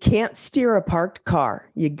 You can't steer a parked car.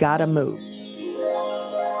 You gotta move.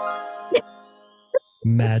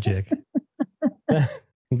 Magic.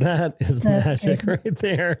 That is magic right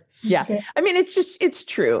there. Yeah. I mean, it's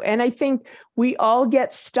true. And I think we all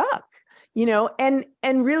get stuck, and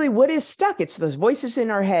really what is stuck? It's those voices in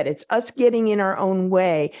our head. It's us getting in our own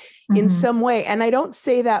way in some way. And I don't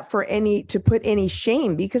say that to put any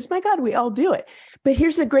shame, because my God, we all do it. But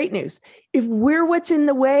here's the great news. If we're what's in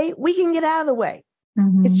the way, we can get out of the way.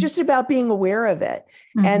 It's just about being aware of it.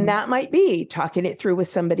 And that might be talking it through with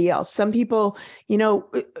somebody else. Some people,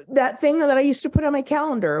 that thing that I used to put on my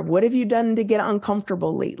calendar of what have you done to get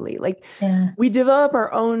uncomfortable lately? We develop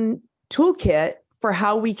our own toolkit for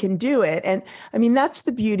how we can do it. And I mean, that's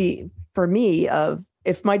the beauty for me of,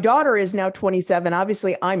 if my daughter is now 27,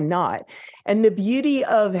 obviously I'm not. And the beauty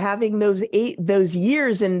of having those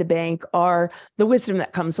years in the bank are the wisdom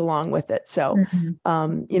that comes along with it. So,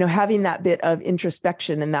 having that bit of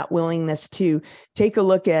introspection and that willingness to take a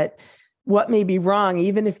look at what may be wrong,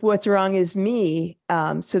 even if what's wrong is me,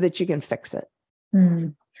 so that you can fix it.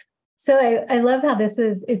 So I love how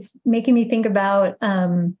it's making me think about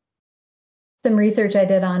some research I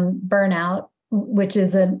did on burnout, which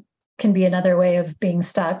can be another way of being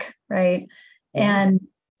stuck, right? And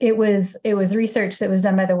it was research that was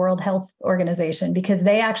done by the World Health Organization, because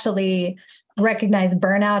they actually recognize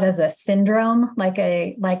burnout as a syndrome, like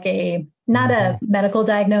a not a medical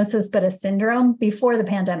diagnosis, but a syndrome before the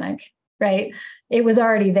pandemic, right? It was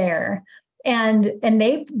already there. And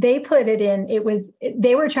they put it in,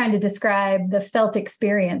 they were trying to describe the felt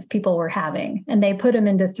experience people were having, and they put them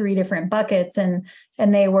into 3 different buckets, and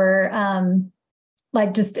they were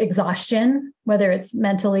like just exhaustion, whether it's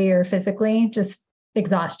mentally or physically, just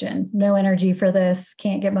exhaustion, no energy for this,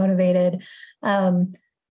 can't get motivated.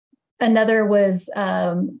 Another was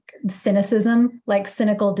cynicism, like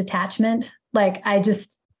cynical detachment.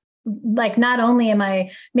 Like not only am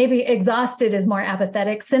I maybe exhausted is more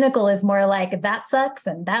apathetic, cynical is more like that sucks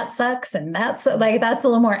and that sucks. And that's a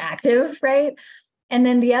little more active, right? And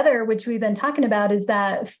then the other, which we've been talking about, is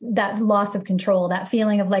that loss of control, that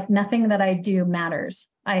feeling of like nothing that I do matters.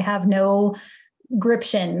 I have no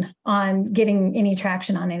gription on getting any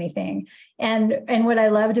traction on anything. And what I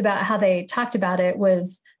loved about how they talked about it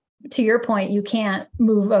was, to your point, you can't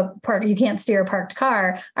you can't steer a parked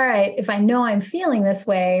car. All right, if I know I'm feeling this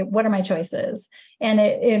way, what are my choices? And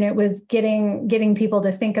it was getting people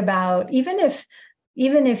to think about, even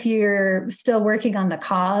if you're still working on the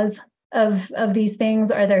cause of these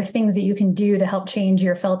things, are there things that you can do to help change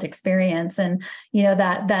your felt experience? And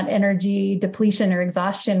that energy depletion or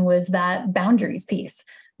exhaustion was that boundaries piece.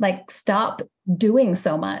 Like, stop doing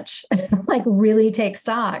so much, like really take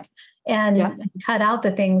stock and cut out the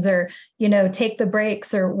things, or take the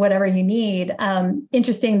breaks or whatever you need.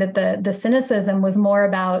 Interesting that the cynicism was more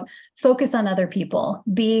about focus on other people,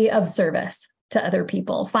 be of service to other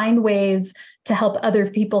people, find ways to help other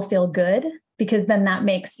people feel good, because then that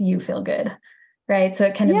makes you feel good, right? So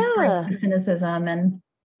it kind of breaks the cynicism. And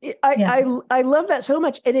I love that so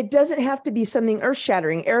much. And it doesn't have to be something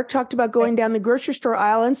earth-shattering. Eric talked about going down the grocery store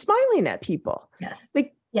aisle and smiling at people. Yes.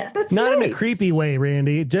 Yes. That's not nice. in a creepy way,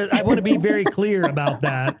 Randy. I want to be very clear about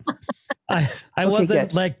that. I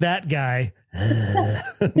wasn't like that guy.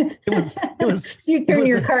 It was you turn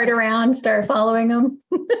your cart around, start following them.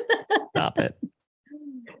 Stop it.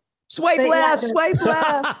 Swipe left.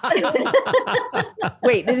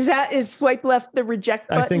 Wait, is swipe left the reject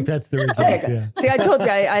button? I think that's the reject. Okay, yeah. See, I told you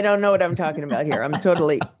I don't know what I'm talking about here. I'm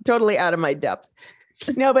totally out of my depth.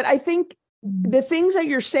 No, but I think the things that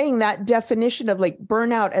you're saying, that definition of like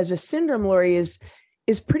burnout as a syndrome, Lori, is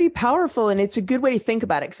pretty powerful. And it's a good way to think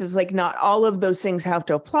about it, because it's like not all of those things have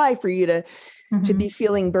to apply for you to be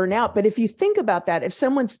feeling burnout. But if you think about that, if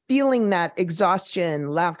someone's feeling that exhaustion,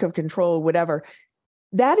 lack of control, whatever,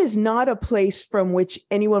 that is not a place from which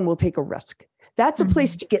anyone will take a risk. That's a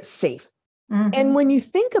place to get safe. And when you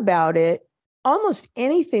think about it, almost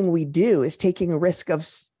anything we do is taking a risk of,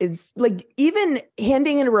 it's like even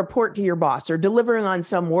handing in a report to your boss or delivering on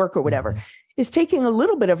some work or whatever is taking a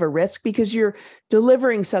little bit of a risk, because you're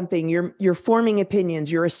delivering something, you're forming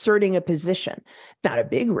opinions, you're asserting a position. Not a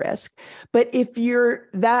big risk. But if you're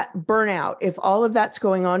that burnout, if all of that's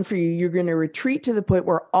going on for you, you're going to retreat to the point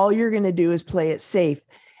where all you're going to do is play it safe.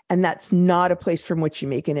 And that's not a place from which you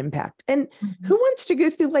make an impact. And who wants to go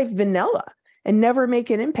through life vanilla and never make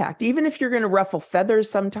an impact? Even if you're going to ruffle feathers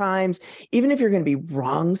sometimes, even if you're going to be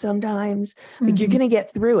wrong sometimes, like you're going to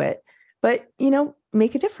get through it, but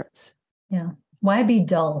make a difference. Yeah. Why be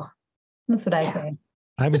dull? That's what I say.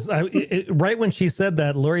 Right when she said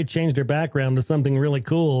that, Lori changed her background to something really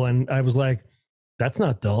cool. And I was like, that's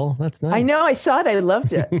not dull. That's nice. I know. I saw it. I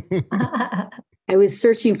loved it. I was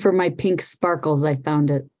searching for my pink sparkles. I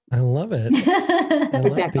found it. I love it. I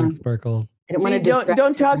love pink sparkles.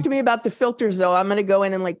 Don't talk to me about the filters though. I'm going to go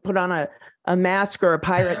in and like put on a mask or a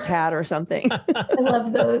pirate's hat or something. I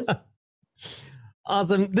love those.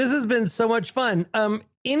 Awesome. This has been so much fun.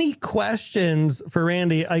 Any questions for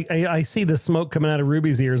Randi? I see the smoke coming out of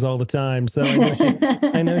Ruby's ears all the time. So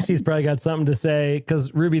I know she's probably got something to say,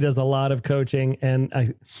 because Ruby does a lot of coaching, and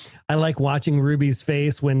I like watching Ruby's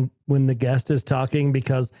face when the guest is talking,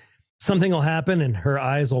 because something will happen and her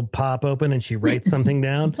eyes will pop open and she writes something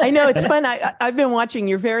down. I know, it's fun. I've been watching.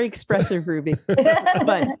 You're very expressive, Ruby.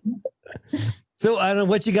 Fun. So I don't know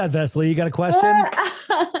what you got, Vesely. You got a question?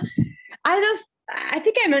 I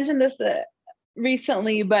think I mentioned this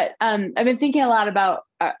recently, but I've been thinking a lot about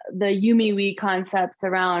the you, me, we concepts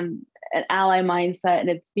around an ally mindset, and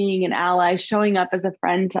it's being an ally, showing up as a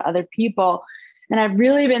friend to other people. And I've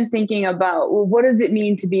really been thinking about, well, what does it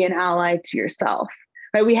mean to be an ally to yourself?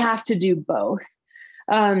 Right? We have to do both.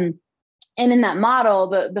 And in that model,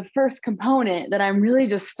 the first component that I'm really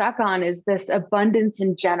just stuck on is this abundance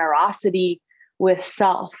and generosity with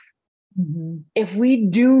self. If we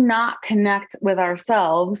do not connect with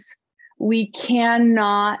ourselves, we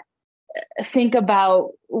cannot think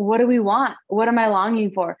about, what do we want? What am I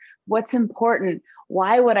longing for? What's important?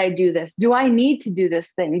 Why would I do this? Do I need to do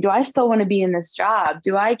this thing? Do I still want to be in this job?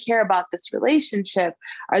 Do I care about this relationship?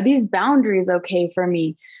 Are these boundaries okay for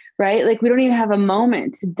me? Right? Like, we don't even have a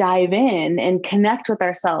moment to dive in and connect with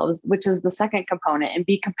ourselves, which is the second component, and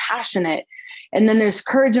be compassionate. And then there's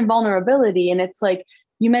courage and vulnerability. And it's like,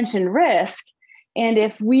 you mentioned risk. And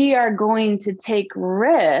if we are going to take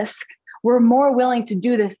risk, we're more willing to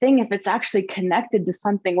do the thing if it's actually connected to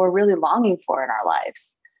something we're really longing for in our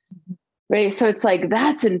lives. Right. So it's like,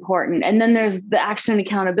 that's important. And then there's the action and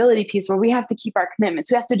accountability piece, where we have to keep our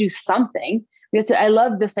commitments. We have to do something. I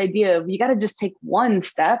love this idea of, you got to just take one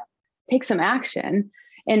step, take some action,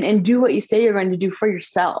 and do what you say you're going to do for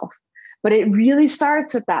yourself. But it really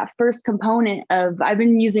starts with that first component of, I've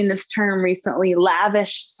been using this term recently,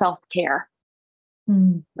 lavish self-care.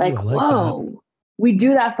 Like, whoa, that. We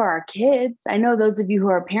do that for our kids. I know those of you who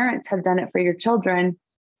are parents have done it for your children.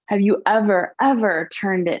 Have you ever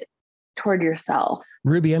turned it toward yourself?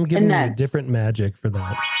 Ruby, I'm giving you a different magic for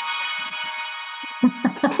that.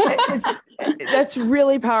 That's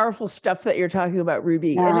really powerful stuff that you're talking about,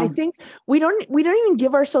 Ruby. Yeah. And I think we don't even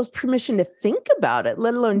give ourselves permission to think about it,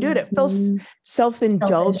 let alone do it. It feels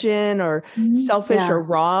self-indulgent or selfish or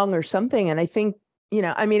wrong or something. And I think,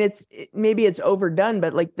 I mean, maybe it's overdone,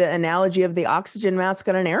 but like the analogy of the oxygen mask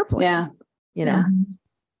on an airplane. Yeah.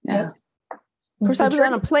 Of course, I was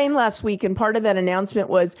on a plane last week, and part of that announcement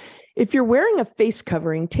was, if you're wearing a face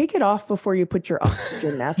covering, take it off before you put your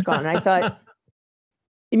oxygen mask on. And I thought,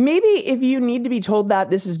 maybe if you need to be told that,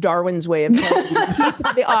 this is Darwin's way of telling you,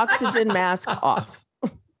 keep the oxygen mask off.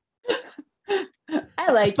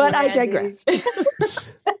 I like, but I digress.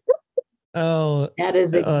 Oh, that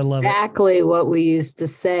is exactly what we used to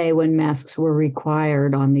say when masks were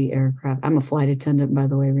required on the aircraft. I'm a flight attendant, by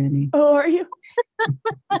the way, Randi. Oh, are you?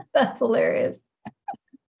 That's hilarious.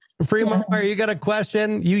 Fremar, you got a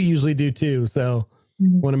question? You usually do too, so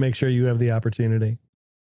want to make sure you have the opportunity.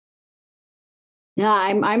 Yeah,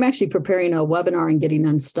 I'm actually preparing a webinar and getting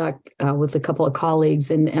unstuck with a couple of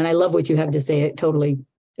colleagues, and I love what you have to say. It totally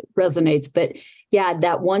resonates. But yeah,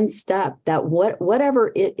 that one step, that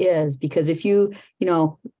whatever it is, because if you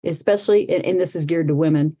especially, and this is geared to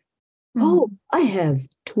women, oh, I have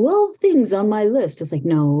 12 things on my list. It's like,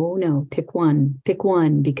 no, pick one,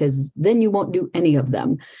 because then you won't do any of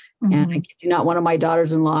them. And I kid you not, one of my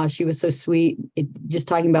daughters-in-law, she was so sweet, just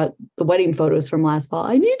talking about the wedding photos from last fall.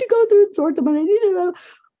 I need to go through and sort them, and I need to know.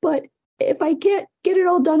 But if I can't get it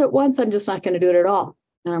all done at once, I'm just not going to do it at all.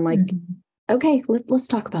 And I'm like, okay, let's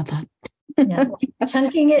talk about that. Yeah.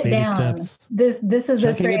 Chunking it Baby down. steps. This is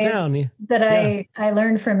Chunking a phrase that I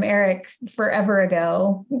learned from Eric forever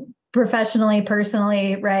ago, professionally,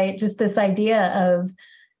 personally, right? Just this idea of,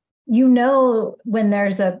 when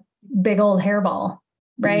there's a big old hairball,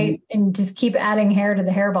 right? And just keep adding hair to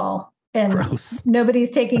the hairball. And gross.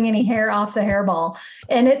 Nobody's taking any hair off the hairball.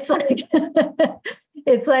 And it's like,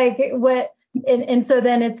 and so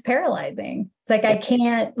then it's paralyzing. It's like, I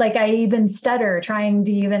can't, like, I even stutter trying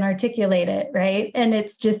to even articulate it. Right. And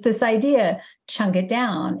it's just this idea, chunk it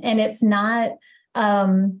down. And it's not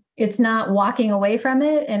walking away from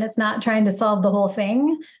it, and it's not trying to solve the whole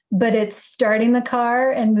thing, but it's starting the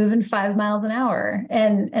car and moving 5 miles an hour.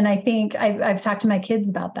 And I think I've talked to my kids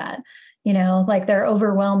about that. Like, they're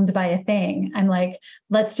overwhelmed by a thing. I'm like,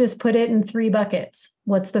 let's just put it in 3 buckets.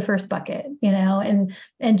 What's the first bucket? And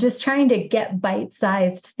just trying to get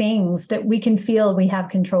bite-sized things that we can feel we have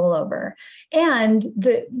control over. And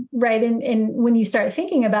and when you start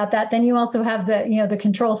thinking about that, then you also have the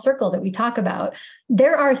control circle that we talk about.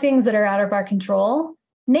 There are things that are out of our control.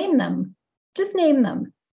 Name them. Just name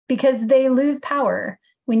them, because they lose power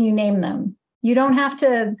when you name them. You don't have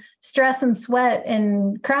to stress and sweat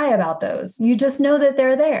and cry about those. You just know that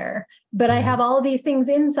they're there. But I have all these things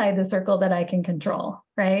inside the circle that I can control,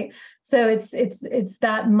 right? So it's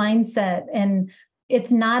that mindset, and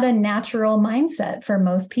it's not a natural mindset for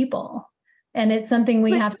most people. And it's something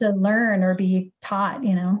we have to learn or be taught,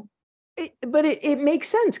 But it makes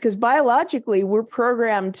sense, because biologically we're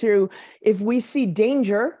programmed to, if we see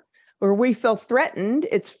danger or we feel threatened,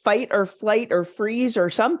 it's fight or flight or freeze or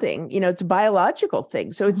something. It's a biological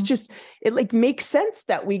thing. So it's just, it like makes sense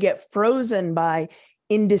that we get frozen by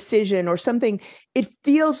indecision or something. It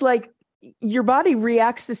feels like your body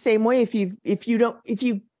reacts the same way if you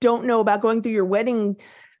don't know about going through your wedding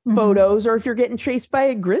photos, or if you're getting chased by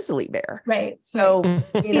a grizzly bear. Right. So,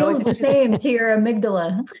 it's the same to your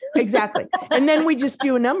amygdala. Exactly. And then we just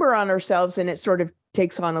do a number on ourselves, and it sort of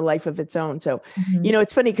takes on a life of its own. So,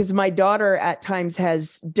 it's funny, because my daughter at times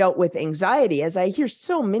has dealt with anxiety, as I hear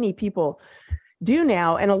so many people do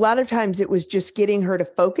now. And a lot of times it was just getting her to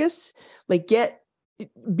focus, like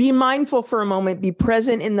be mindful for a moment, be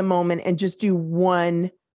present in the moment, and just do one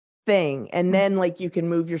thing. And then like you can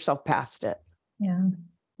move yourself past it. Yeah.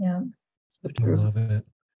 Yeah. I love it.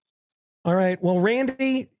 All right. Well,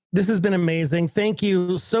 Randi, this has been amazing. Thank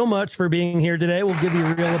you so much for being here today. We'll give you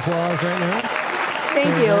a real applause right now.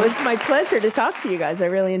 Thank you. It's my pleasure to talk to you guys. I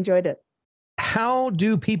really enjoyed it. How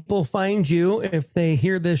do people find you if they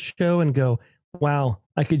hear this show and go, wow,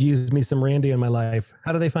 I could use me some Randi in my life?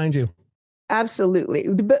 How do they find you? Absolutely.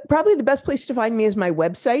 Probably the best place to find me is my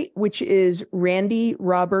website, which is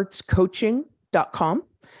randirobertscoaching.com.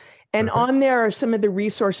 And Perfect. On there are some of the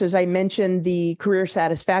resources. I mentioned the career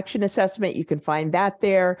satisfaction assessment. You can find that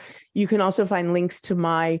there. You can also find links to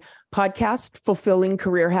my podcast, Fulfilling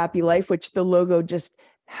Career Happy Life, which the logo just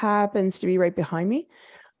happens to be right behind me.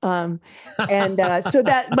 So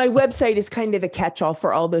that my website is kind of the catch-all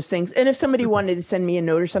for all those things. And if somebody wanted to send me a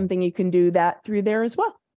note or something, you can do that through there as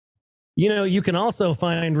well. You can also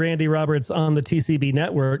find Randi Roberts on the TCB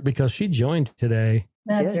network, because she joined today.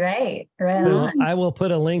 That's right. Right. So I will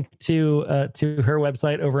put a link to her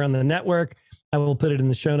website over on the network. I will put it in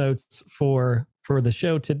the show notes for the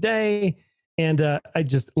show today. And I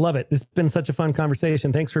just love it. It's been such a fun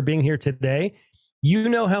conversation. Thanks for being here today. You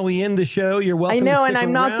know how we end the show. You're welcome. I know, and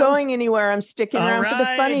I'm not going anywhere. I'm sticking around for the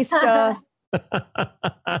funny stuff.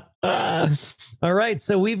 All right.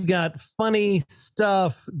 So we've got funny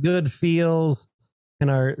stuff, good feels, and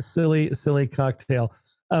our silly cocktail.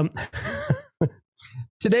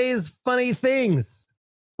 Today's funny things.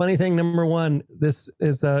 Funny thing number 1. This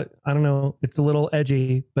is I don't know. It's a little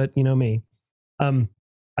edgy, but you know me.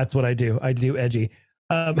 That's what I do. I do edgy.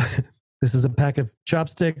 This is a pack of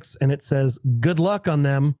chopsticks, and it says, "Good luck on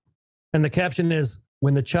them." And the caption is,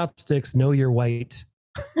 "When the chopsticks know you're white."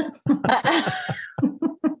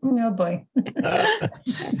 Oh boy.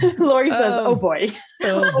 Lori says, "Oh boy."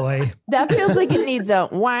 Oh boy. That feels like it needs a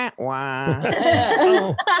wah wah.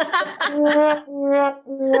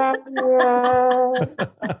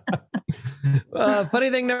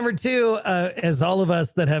 Funny thing number 2, as all of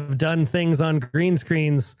us that have done things on green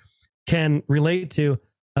screens can relate to,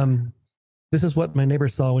 this is what my neighbor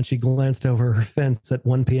saw when she glanced over her fence at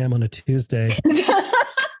 1 p.m. on a Tuesday.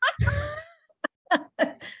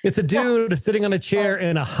 It's a dude sitting on a chair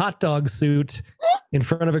in a hot dog suit in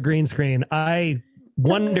front of a green screen. I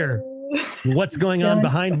wonder what's going on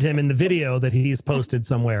behind him in the video that he's posted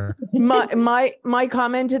somewhere. My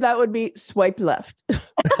comment to that would be swipe left.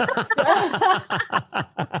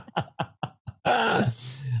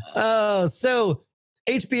 So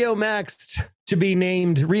HBO Max to be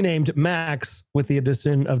renamed Max with the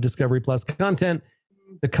addition of Discovery Plus content.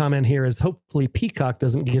 The comment here is, hopefully Peacock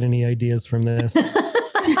doesn't get any ideas from this.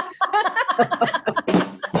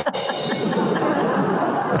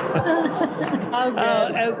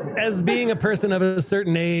 As being a person of a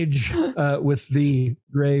certain age, with the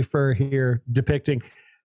gray fur here depicting,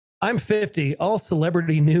 I'm 50. All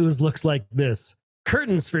celebrity news looks like this.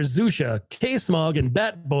 Curtains for Zusha. K-Smog and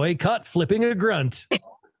Bat Boy caught flipping a grunt.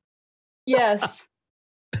 Yes.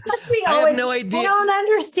 That's me I always. have no idea. I don't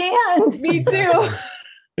understand. Me too.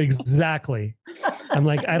 Exactly. I'm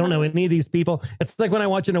like, I don't know any of these people. It's like when I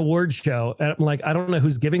watch an award show, and I'm like, I don't know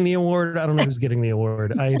who's giving the award. I don't know who's getting the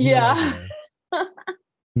award. I have no idea.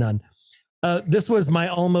 None. This was my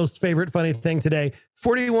almost favorite funny thing today.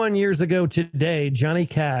 41 years ago today, Johnny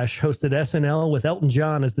Cash hosted SNL with Elton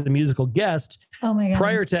John as the musical guest. Oh my God.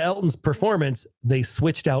 Prior to Elton's performance, they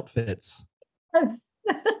switched outfits.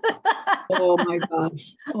 Oh my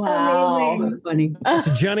gosh. Wow. Amazing. So funny.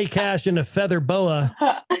 It's Johnny Cash in a feather boa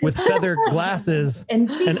with feather glasses And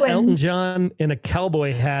and sequin. Elton John in a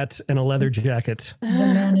cowboy hat and a leather jacket. The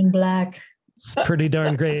man in black. It's pretty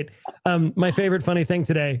darn great. My favorite funny thing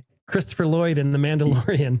today, Christopher Lloyd in The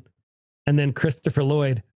Mandalorian, and then Christopher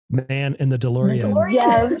Lloyd, man in the DeLorean. DeLorean.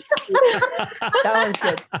 Yes. That was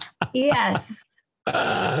good. Yes.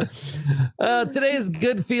 Today's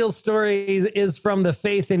good feel story is from the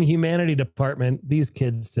Faith and Humanity Department. These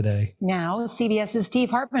kids today. Now, CBS's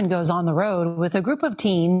Steve Hartman goes on the road with a group of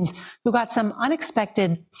teens who got some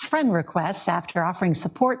unexpected friend requests after offering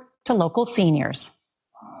support to local seniors.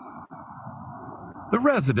 The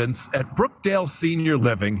residents at Brookdale Senior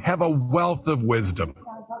Living have a wealth of wisdom,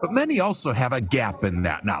 but many also have a gap in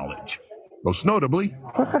that knowledge. Most notably,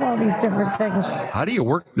 Look at all these different things. how do you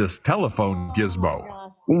work this telephone gizmo?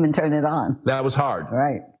 Even turn it on. That was hard.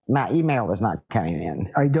 Right. My email was not coming in.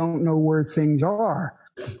 I don't know where things are.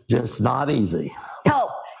 It's just not easy. Help.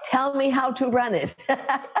 Tell me how to run it.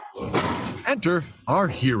 Enter our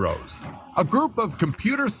heroes, a group of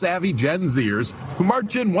computer-savvy Gen Zers who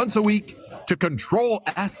march in once a week to Control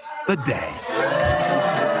S the day.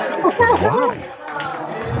 Why?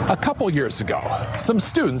 A couple years ago, some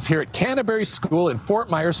students here at Canterbury School in Fort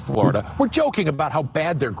Myers, Florida, were joking about how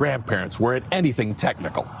bad their grandparents were at anything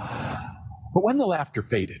technical. But when the laughter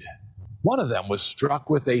faded, one of them was struck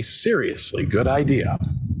with a seriously good idea.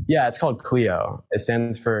 Yeah, it's called CLEO. It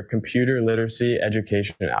stands for Computer Literacy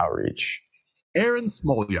Education and Outreach. Aaron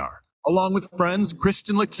Smolyar, along with friends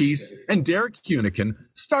Christian Lakeese and Derek Hunican,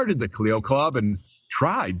 started the Clio Club and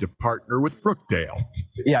tried to partner with Brookdale.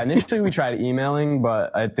 Yeah, initially we tried emailing,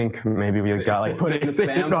 but I think maybe we got put it in the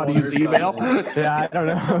spam. You know how to use email? Yeah, I don't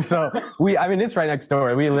know. So it's right next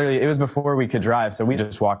door. It was before we could drive, so we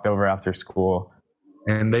just walked over after school.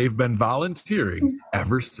 And they've been volunteering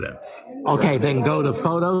ever since. Okay, then go to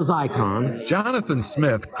photos icon. Jonathan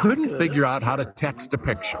Smith couldn't figure out how to text a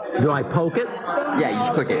picture. Do I poke it? Yeah, you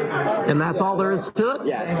just click it. And that's all there is to it?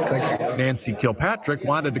 Yeah, click it. Nancy Kilpatrick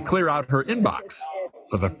wanted to clear out her inbox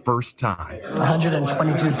for the first time.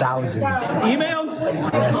 122,000 emails?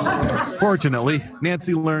 Yes. Fortunately,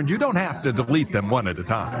 Nancy learned you don't have to delete them one at a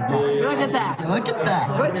time. Look at that. Look at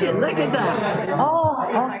that. Richard, look at that. Oh.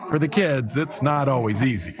 For the kids, it's not always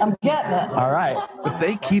easy. I'm getting it. All right. But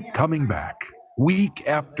they keep coming back week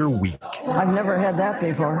after week. I've never had that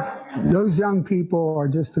before. Those young people are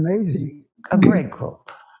just amazing. A great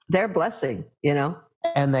group. They're a blessing, you know.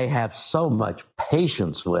 And they have so much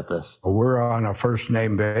patience with us. We're on a first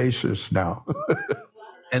name basis now.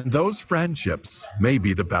 And those friendships may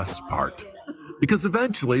be the best part, because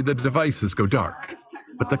eventually the devices go dark,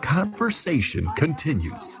 but the conversation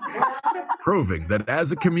continues, proving that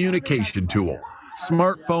as a communication tool,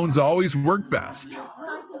 smartphones always work best,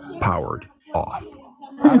 powered off.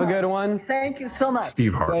 Have a good one. Thank you so much.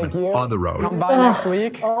 Steve Hartman on the road. Come by next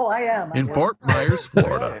week. Oh, I am. In Fort Myers,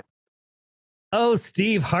 Florida. Oh,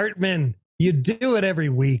 Steve Hartman. You do it every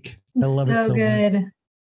week. I love it so good. much.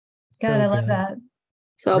 God, I love that.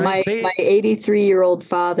 So Right. my 83-year-old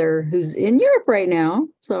father, who's in Europe right now,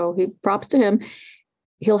 so he props to him,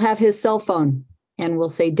 he'll have his cell phone and we'll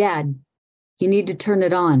say, Dad, you need to turn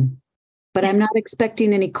it on, but I'm not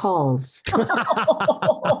expecting any calls.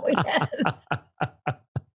 Oh, yes.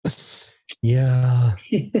 Yeah.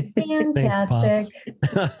 Fantastic. Thanks,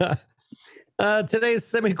 Pops. Today's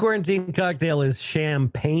semi-quarantine cocktail is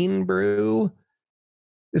champagne brew.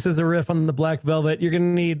 This is a riff on the black velvet. You're going to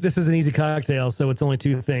need, this is an easy cocktail, so it's only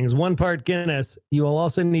two things. 1 part Guinness. You will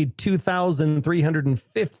also need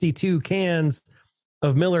 2,352 cans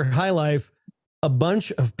of Miller High Life, a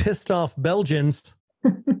bunch of pissed off Belgians,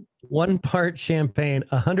 1 part champagne,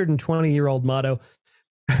 120-year-old motto.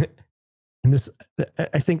 And this,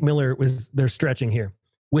 I think Miller they're stretching here.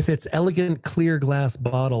 With its elegant clear glass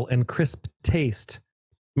bottle and crisp taste,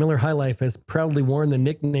 Miller High Life has proudly worn the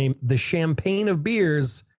nickname the champagne of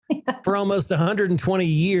beers for almost 120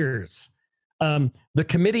 years. The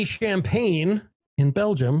Committee Champagne in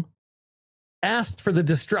Belgium asked for the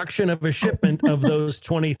destruction of a shipment of those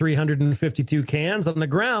 2,352 cans on the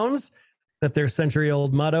grounds that their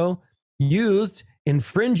century-old motto used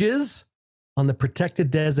infringes on the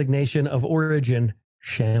protected designation of origin,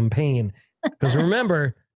 champagne. Because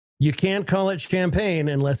remember, you can't call it champagne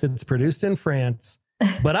unless it's produced in France.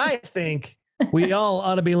 But I think we all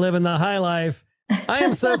ought to be living the high life. I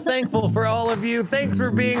am so thankful for all of you. Thanks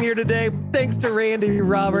for being here today. Thanks to Randi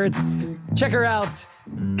Roberts. Check her out.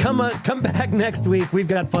 Come back next week. We've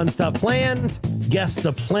got fun stuff planned. Guests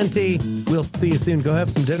aplenty. We'll see you soon. Go have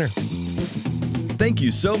some dinner. Thank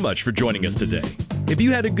you so much for joining us today. If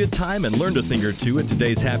you had a good time and learned a thing or two at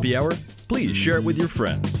today's happy hour, please share it with your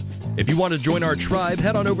friends. If you want to join our tribe,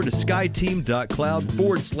 head on over to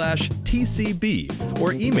skyeteam.cloud/TCB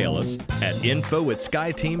or email us at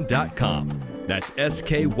info@skyeteam.com. That's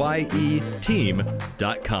SKYE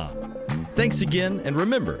team.com. Thanks again, and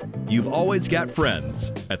remember, you've always got friends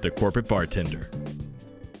at the Corporate Bartender.